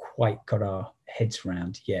haven't quite got our heads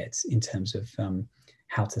around yet in terms of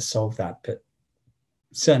how to solve that. But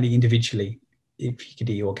certainly individually, if you could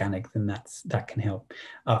eat organic, then that can help.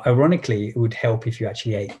 Ironically, it would help if you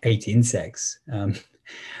actually ate insects,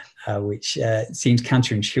 which seems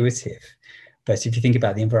counterintuitive. But if you think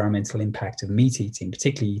about the environmental impact of meat eating,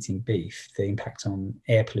 particularly eating beef, the impact on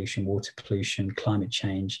air pollution, water pollution, climate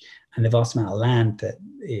change, and the vast amount of land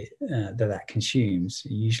that consumes,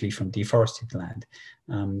 usually from deforested land,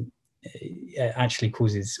 it actually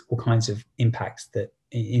causes all kinds of impacts that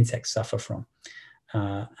insects suffer from.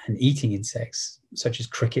 And eating insects, such as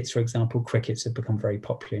crickets, for example. Crickets have become very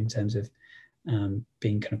popular in terms of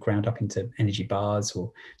being kind of ground up into energy bars or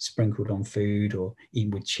sprinkled on food or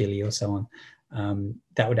eaten with chili or so on.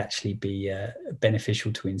 That would actually be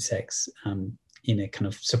beneficial to insects in a kind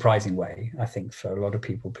of surprising way, I think, for a lot of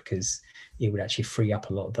people, because it would actually free up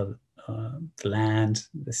a lot the land,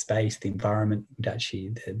 the space, the environment would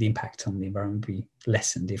actually, the impact on the environment would be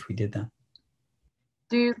lessened if we did that.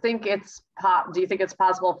 Do you think it's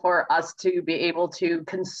possible for us to be able to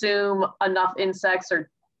consume enough insects or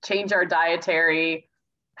change our dietary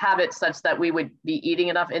habits such that we would be eating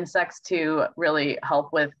enough insects to really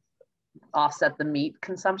help with offset the meat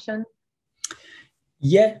consumption?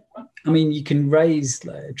 Yeah, I mean, you can raise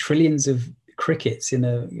trillions of crickets in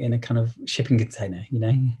a kind of shipping container, you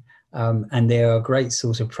know, and they are a great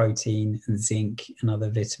source of protein and zinc and other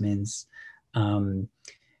vitamins. You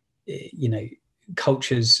know,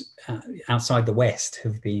 cultures outside the West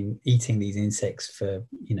have been eating these insects for,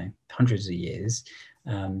 you know, hundreds of years.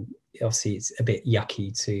 Obviously, it's a bit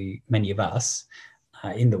yucky to many of us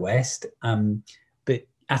in the West, but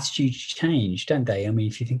attitudes change, don't they? I mean,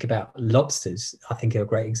 if you think about lobsters, I think are a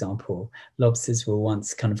great example. Lobsters were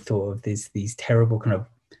once kind of thought of as these terrible kind of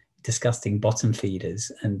disgusting bottom feeders,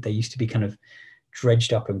 and they used to be kind of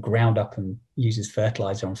dredged up and ground up and used as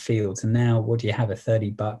fertilizer on fields. And now what do you have, a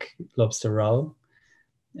 $30 lobster roll?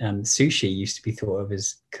 Sushi used to be thought of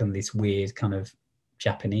as kind of this weird kind of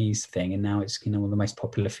Japanese thing, and now it's, you know, one of the most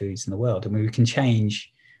popular foods in the world. I mean, we can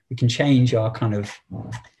change our kind of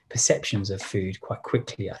perceptions of food quite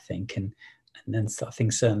quickly, I think, and then I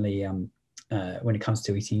think certainly when it comes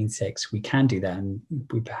to eating insects, we can do that, and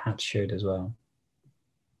we perhaps should as well.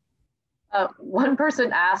 One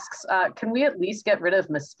person asks, can we at least get rid of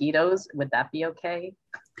mosquitoes? Would that be okay?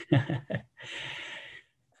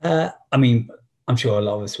 I mean, I'm sure a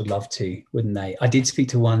lot of us would love to, wouldn't they? I did speak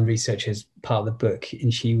to one researcher as part of the book,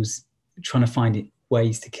 and she was trying to find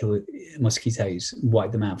ways to kill mosquitoes,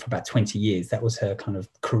 wipe them out for about 20 years. That was her kind of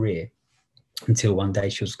career, until one day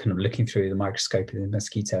she was kind of looking through the microscope of the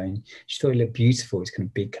mosquito, and she thought it looked beautiful. It's kind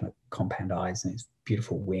of big, kind of compound eyes, and its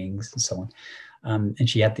beautiful wings and so on. And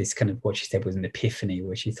she had this kind of, what she said was an epiphany,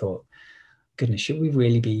 where she thought, goodness, should we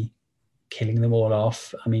really be killing them all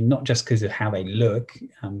off? I mean, not just because of how they look,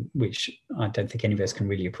 which I don't think any of us can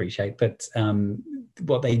really appreciate, but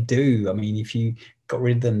what they do. I mean, if you got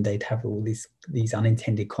rid of them, they'd have all these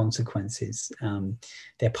unintended consequences.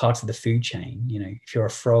 They're part of the food chain. You know, if you're a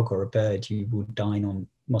frog or a bird, you will dine on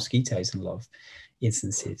mosquitoes in a lot of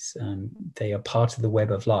instances. They are part of the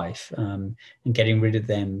web of life, and getting rid of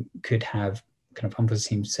them could have kind of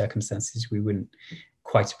unforeseen circumstances we wouldn't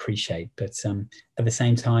quite appreciate. But at the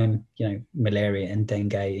same time, you know, malaria and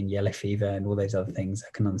dengue and yellow fever and all those other things,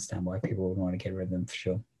 I can understand why people would want to get rid of them for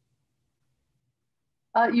sure.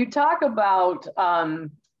 You talk about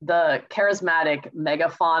the charismatic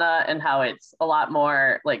megafauna and how it's a lot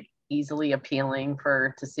more like easily appealing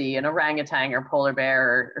to see an orangutan or polar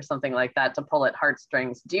bear or something like that to pull at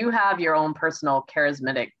heartstrings. Do you have your own personal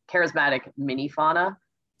charismatic mini fauna?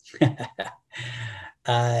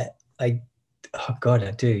 Oh God,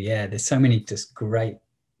 I do. Yeah, there's so many just great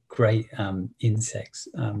insects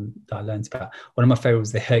that I learned about. One of my favorite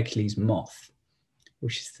was the Hercules moth,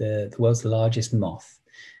 which is the world's largest moth,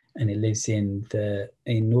 and it lives in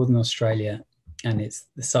northern Australia, and it's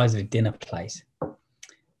the size of a dinner plate.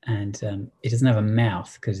 And it doesn't have a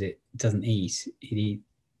mouth because it doesn't eat. It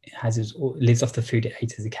lives off the food it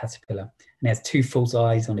ate as a caterpillar, and it has two false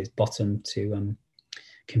eyes on its bottom to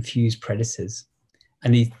confuse predators.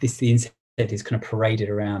 And the insect is kind of paraded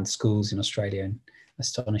around schools in Australia and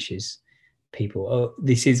astonishes people. Oh,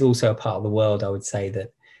 this is also a part of the world, I would say,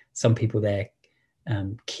 that some people there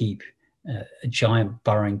keep a giant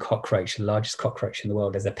burrowing cockroach, the largest cockroach in the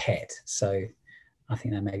world, as a pet. So I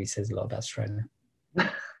think that maybe says a lot about Australia.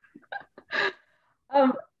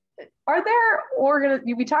 Are there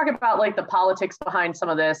we talk about like the politics behind some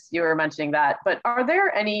of this, you were mentioning that, but are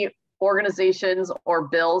there any organizations or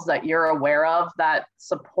bills that you're aware of that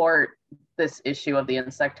support this issue of the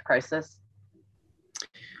insect crisis?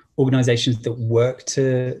 Organizations that work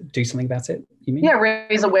to do something about it, you mean? Yeah,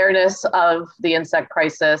 raise awareness of the insect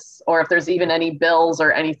crisis, or if there's even any bills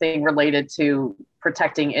or anything related to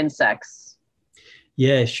protecting insects.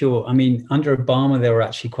 Yeah, sure. I mean, under Obama, there were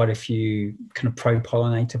actually quite a few kind of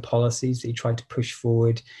pro-pollinator policies that he tried to push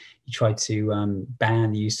forward. He tried to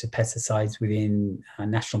ban the use of pesticides within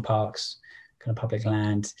national parks, kind of public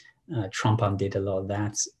land. Trump undid a lot of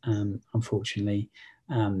that, unfortunately.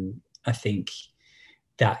 I think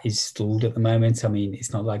that is stalled at the moment. I mean,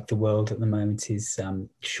 it's not like the world at the moment is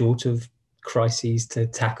short of crises to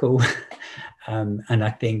tackle. And I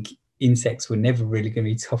think insects were never really going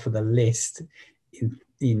to be top of the list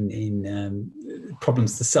in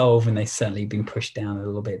problems to solve, and they've certainly been pushed down a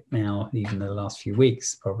little bit now, even in the last few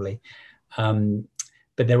weeks, probably.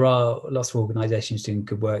 But but there are lots of organizations doing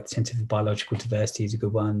good work. Center for Biological Diversity is a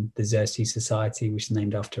good one. The Xerces Society, which is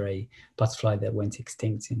named after a butterfly that went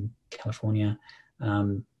extinct in California.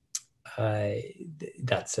 That's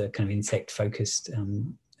a kind of insect-focused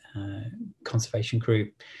conservation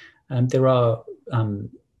group. There are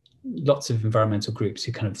lots of environmental groups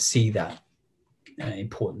who kind of see that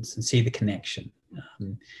importance and see the connection.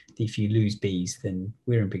 If you lose bees, then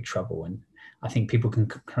we're in big trouble. And I think people can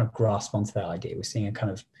kind of grasp onto that idea. We're seeing a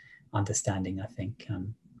kind of understanding, I think,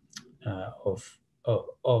 of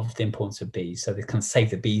the importance of bees. So the kind of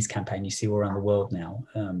Save the Bees campaign you see all around the world now,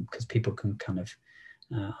 because people can kind of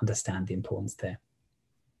understand the importance there.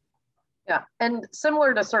 Yeah, and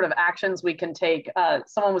similar to sort of actions we can take,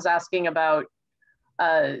 someone was asking about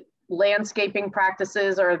landscaping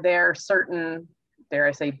practices. Are there certain, dare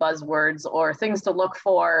I say, buzzwords or things to look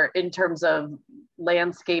for in terms of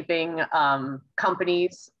landscaping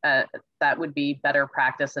companies that would be better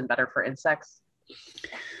practice and better for insects?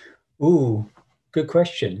 Ooh, good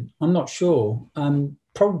question. I'm not sure.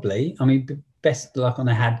 Probably. I mean, best like on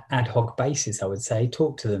a ad hoc basis, I would say.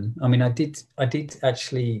 Talk to them. I mean, I did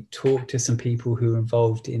actually talk to some people who were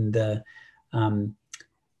involved in the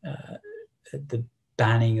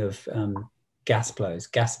banning of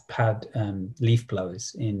gas-powered leaf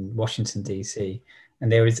blowers in Washington, D.C.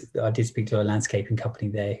 And I did speak to a landscaping company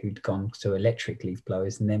there who'd gone to electric leaf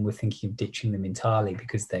blowers and then were thinking of ditching them entirely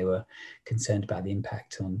because they were concerned about the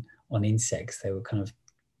impact on insects. They were kind of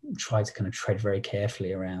tried to kind of tread very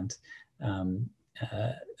carefully around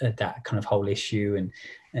that kind of whole issue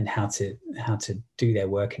and how to do their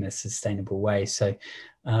work in a sustainable way. So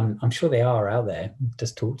I'm sure they are out there.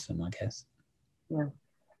 Just talk to them, I guess. Yeah.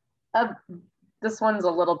 This one's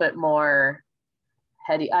a little bit more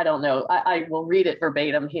heady. I don't know. I will read it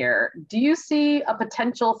verbatim here. Do you see a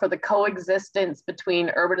potential for the coexistence between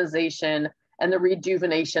urbanization and the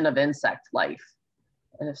rejuvenation of insect life?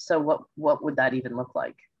 And if so, what would that even look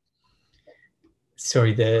like?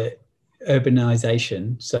 Sorry, the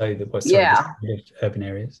urbanization. So the urban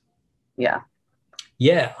areas. Yeah.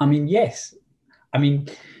 Yeah. I mean, yes. I mean,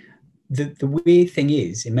 the weird thing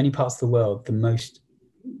is, in many parts of the world,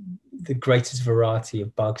 the greatest variety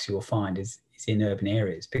of bugs you will find is in urban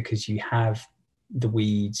areas, because you have the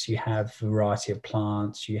weeds, you have a variety of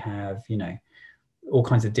plants, you have, all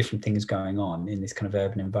kinds of different things going on in this kind of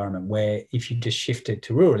urban environment, where if you just shifted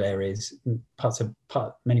to rural areas,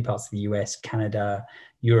 many parts of the US, Canada,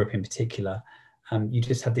 Europe in particular, you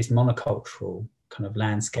just have this monocultural kind of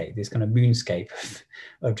landscape, this kind of moonscape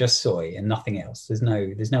of just soy and nothing else. There's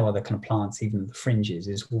no other kind of plants, even the fringes.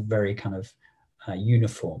 It's all very kind of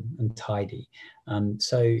uniform and tidy.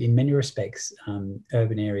 So in many respects,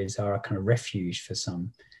 urban areas are a kind of refuge for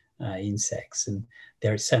some insects, and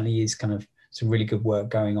there certainly is kind of some really good work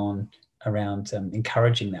going on around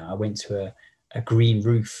encouraging that. I went to a green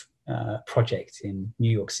roof project in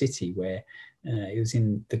New York City, where it was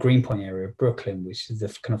in the Greenpoint area of Brooklyn, which is the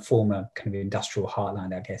kind of former kind of industrial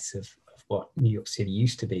heartland, I guess, of what New York City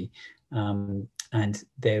used to be. And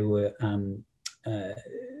there was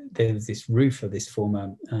this roof of this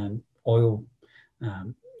former oil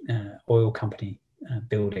company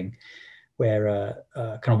building, where a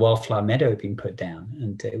kind of wildflower meadow had been put down,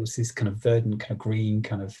 and it was this kind of verdant, kind of green,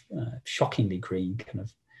 kind of shockingly green kind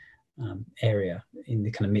of area in the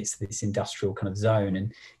kind of midst of this industrial kind of zone,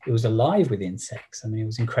 and it was alive with insects. I mean, it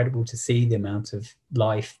was incredible to see the amount of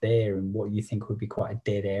life there and what you think would be quite a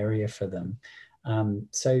dead area for them.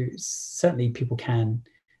 So certainly people can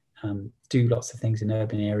do lots of things in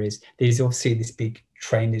urban areas. There's obviously this big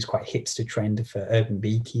trend, is quite hipster trend for urban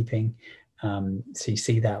beekeeping. So you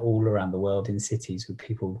see that all around the world in cities, where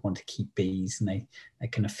people want to keep bees, and they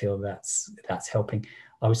kind of feel that's helping.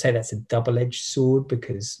 I would say that's a double-edged sword,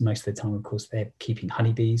 because most of the time, of course, they're keeping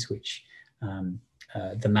honeybees, which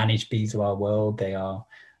the managed bees of our world, they are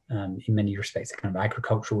in many respects a kind of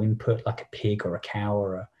agricultural input, like a pig or a cow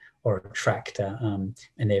or a tractor,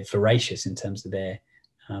 and they're voracious in terms of their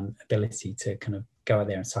ability to kind of go out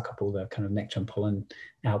there and suck up all the kind of nectar and pollen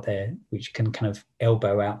out there, which can kind of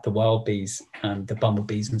elbow out the wild bees, the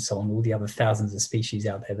bumblebees and so on, all the other thousands of species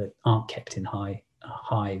out there that aren't kept in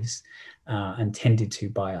hives and tended to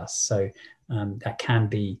by us. So that can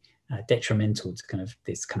be detrimental to kind of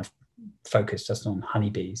this kind of focus just on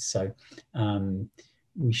honeybees. So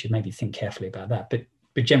we should maybe think carefully about that. But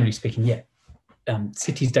generally speaking, yeah,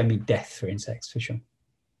 cities don't mean death for insects, for sure.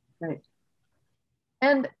 Right.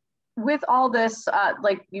 And with all this,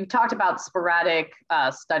 like you talked about sporadic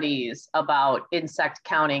studies about insect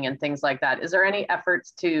counting and things like that, is there any efforts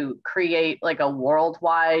to create like a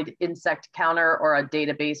worldwide insect counter or a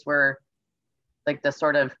database where like the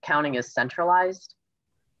sort of counting is centralized?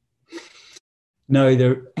 No,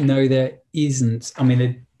 there isn't. I mean,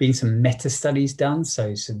 there've been some meta studies done.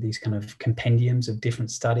 So these kind of compendiums of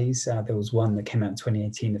different studies. There was one that came out in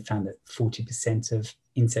 2018 that found that 40% of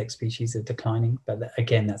insect species are declining. But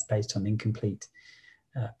again, that's based on incomplete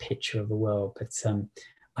picture of the world. But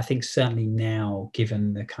I think certainly now,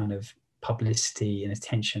 given the kind of publicity and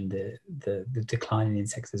attention the decline in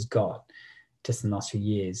insects has got just in the last few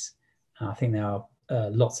years, I think there are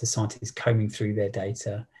lots of scientists combing through their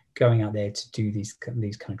data, going out there to do these kind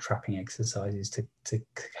of trapping exercises to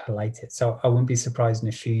collate it. So I wouldn't be surprised in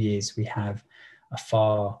a few years we have a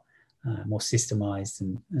far more systemized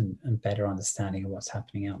and better understanding of what's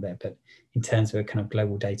happening out there. But in terms of a kind of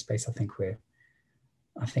global database, I think we're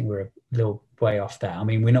a little way off that. I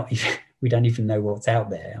mean, we don't even know what's out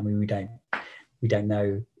there. I mean, we don't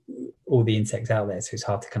know all the insects out there, so it's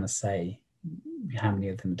hard to kind of say how many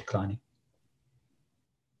of them are declining.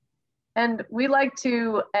 And we like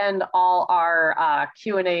to end all our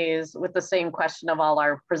Q&As with the same question of all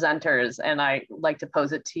our presenters, and I like to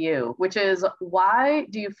pose it to you, which is, why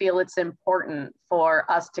do you feel it's important for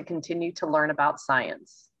us to continue to learn about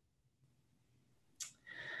science?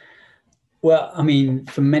 Well, I mean,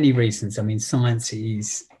 for many reasons. I mean, science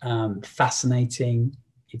is fascinating,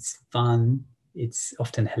 it's fun, it's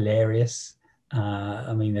often hilarious.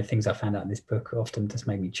 I mean, the things I found out in this book often just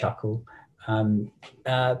make me chuckle.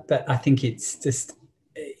 But I think it's just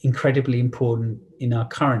incredibly important in our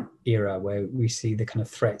current era, where we see the kind of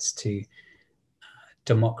threats to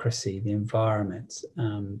democracy, the environment,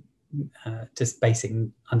 just basic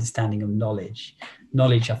understanding of knowledge.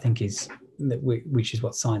 Knowledge, I think, which is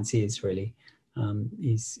what science is really,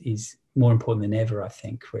 is more important than ever, I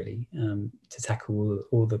think, really, to tackle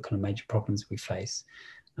all the kind of major problems we face.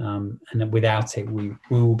 And without it, we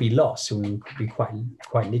will be lost. So we will be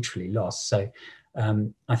quite literally lost. So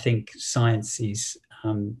I think science is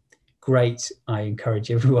great. I encourage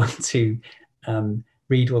everyone to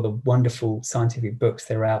read all the wonderful scientific books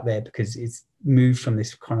that are out there, because it's moved from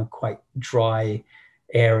this kind of quite dry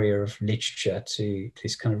area of literature to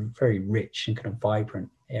this kind of very rich and kind of vibrant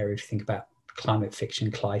area. If you think about climate fiction,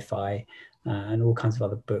 cli-fi, and all kinds of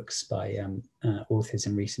other books by authors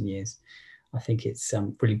in recent years. I think it's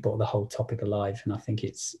really brought the whole topic alive, and I think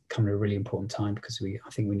it's come at a really important time, because I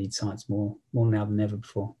think we need science more now than ever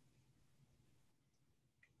before.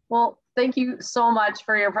 Well, thank you so much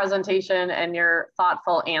for your presentation and your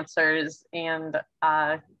thoughtful answers, and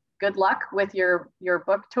good luck with your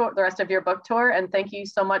book tour, the rest of your book tour, and thank you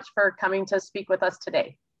so much for coming to speak with us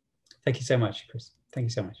today. Thank you so much, Chris. Thank you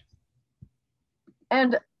so much.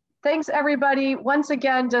 And thanks, everybody. Once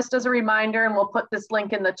again, just as a reminder, and we'll put this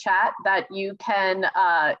link in the chat, that you can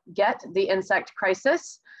get The Insect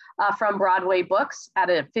Crisis from Broadway Books at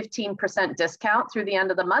a 15% discount through the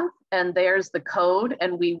end of the month. And there's the code,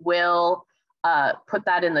 and we will put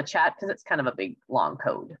that in the chat because it's kind of a big, long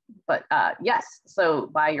code. But yes, so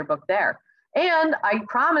buy your book there. And I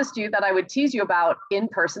promised you that I would tease you about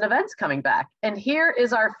in-person events coming back. And here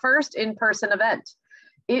is our first in-person event.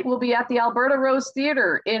 It will be at the Alberta Rose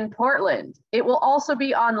Theatre in Portland. It will also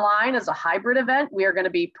be online as a hybrid event. We are going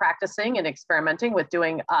to be practicing and experimenting with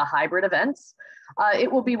doing hybrid events. It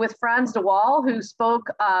will be with Frans de Waal, who spoke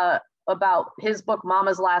about his book,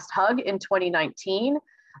 Mama's Last Hug, in 2019.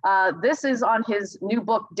 This is on his new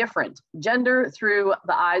book, Different: Gender Through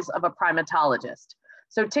the Eyes of a Primatologist.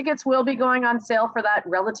 So tickets will be going on sale for that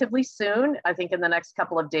relatively soon, I think in the next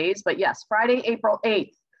couple of days. But yes, Friday, April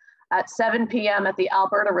 8th. At 7 p.m. at the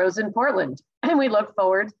Alberta Rose in Portland. And we look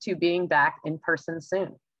forward to being back in person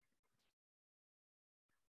soon.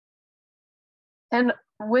 And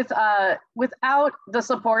without the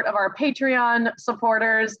support of our Patreon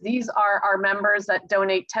supporters, these are our members that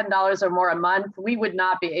donate $10 or more a month. We would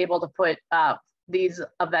not be able to put these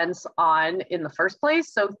events on in the first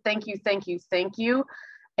place. So thank you, thank you, thank you.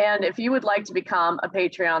 And if you would like to become a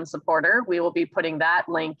Patreon supporter, we will be putting that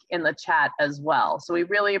link in the chat as well. So we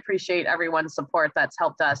really appreciate everyone's support that's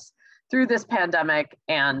helped us through this pandemic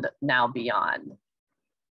and now beyond.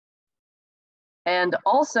 And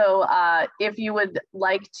also, if you would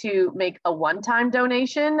like to make a one-time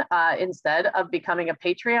donation instead of becoming a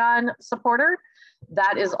Patreon supporter,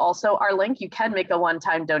 that is also our link. You can make a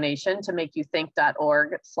one-time donation to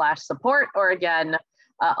makeyouthink.org/support, or again,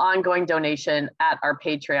 ongoing donation at our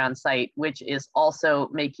Patreon site, which is also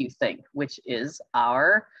Make You Think, which is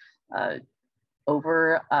our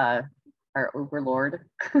overlord,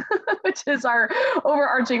 which is our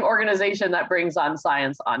overarching organization that brings on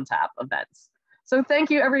Science on Tap events. So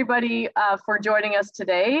thank you, everybody, for joining us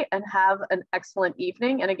today, and have an excellent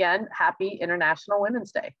evening. And again, happy International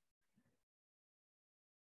Women's Day.